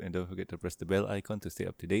 YouTube, and don't forget to press the bell icon to stay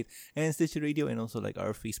up to date. And Stitcher Radio, and also like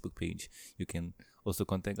our Facebook page. You can also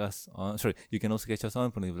contact us on. You can also catch us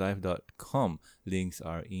on PonyLive.com. Links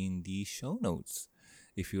are in the show notes.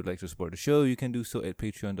 If you'd like to support the show, you can do so at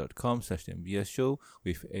patreon.com/MBS Show.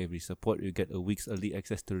 With every support, you get a week's early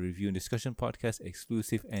access to review and discussion podcast,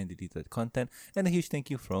 exclusive and deleted content, and a huge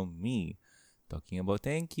thank you from me. Talking about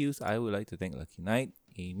thank yous, I would like to thank Lucky Knight,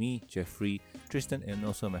 Amy, Jeffrey, Tristan, and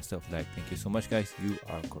also myself. Thank you so much, guys. You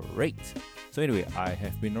are great. So anyway, I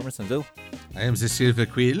have been Norman Sanzo. I am the Silver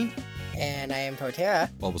Quill. And I am Torterra.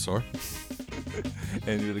 Bulbasaur.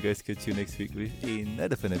 And we'll guys catch you next week with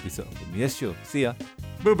another fun episode of the MBS Show. See ya.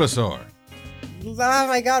 Bulbasaur. Oh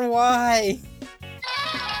my god, why?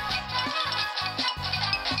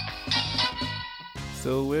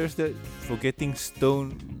 So where's that forgetting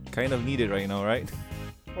stone kind of needed right now, right?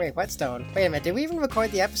 Wait, what stone? Wait a minute, did we even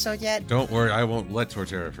record the episode yet? Don't worry, I won't let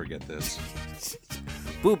Torterra forget this.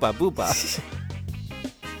 Booba.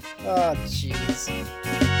 Oh,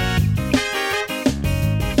 jeez.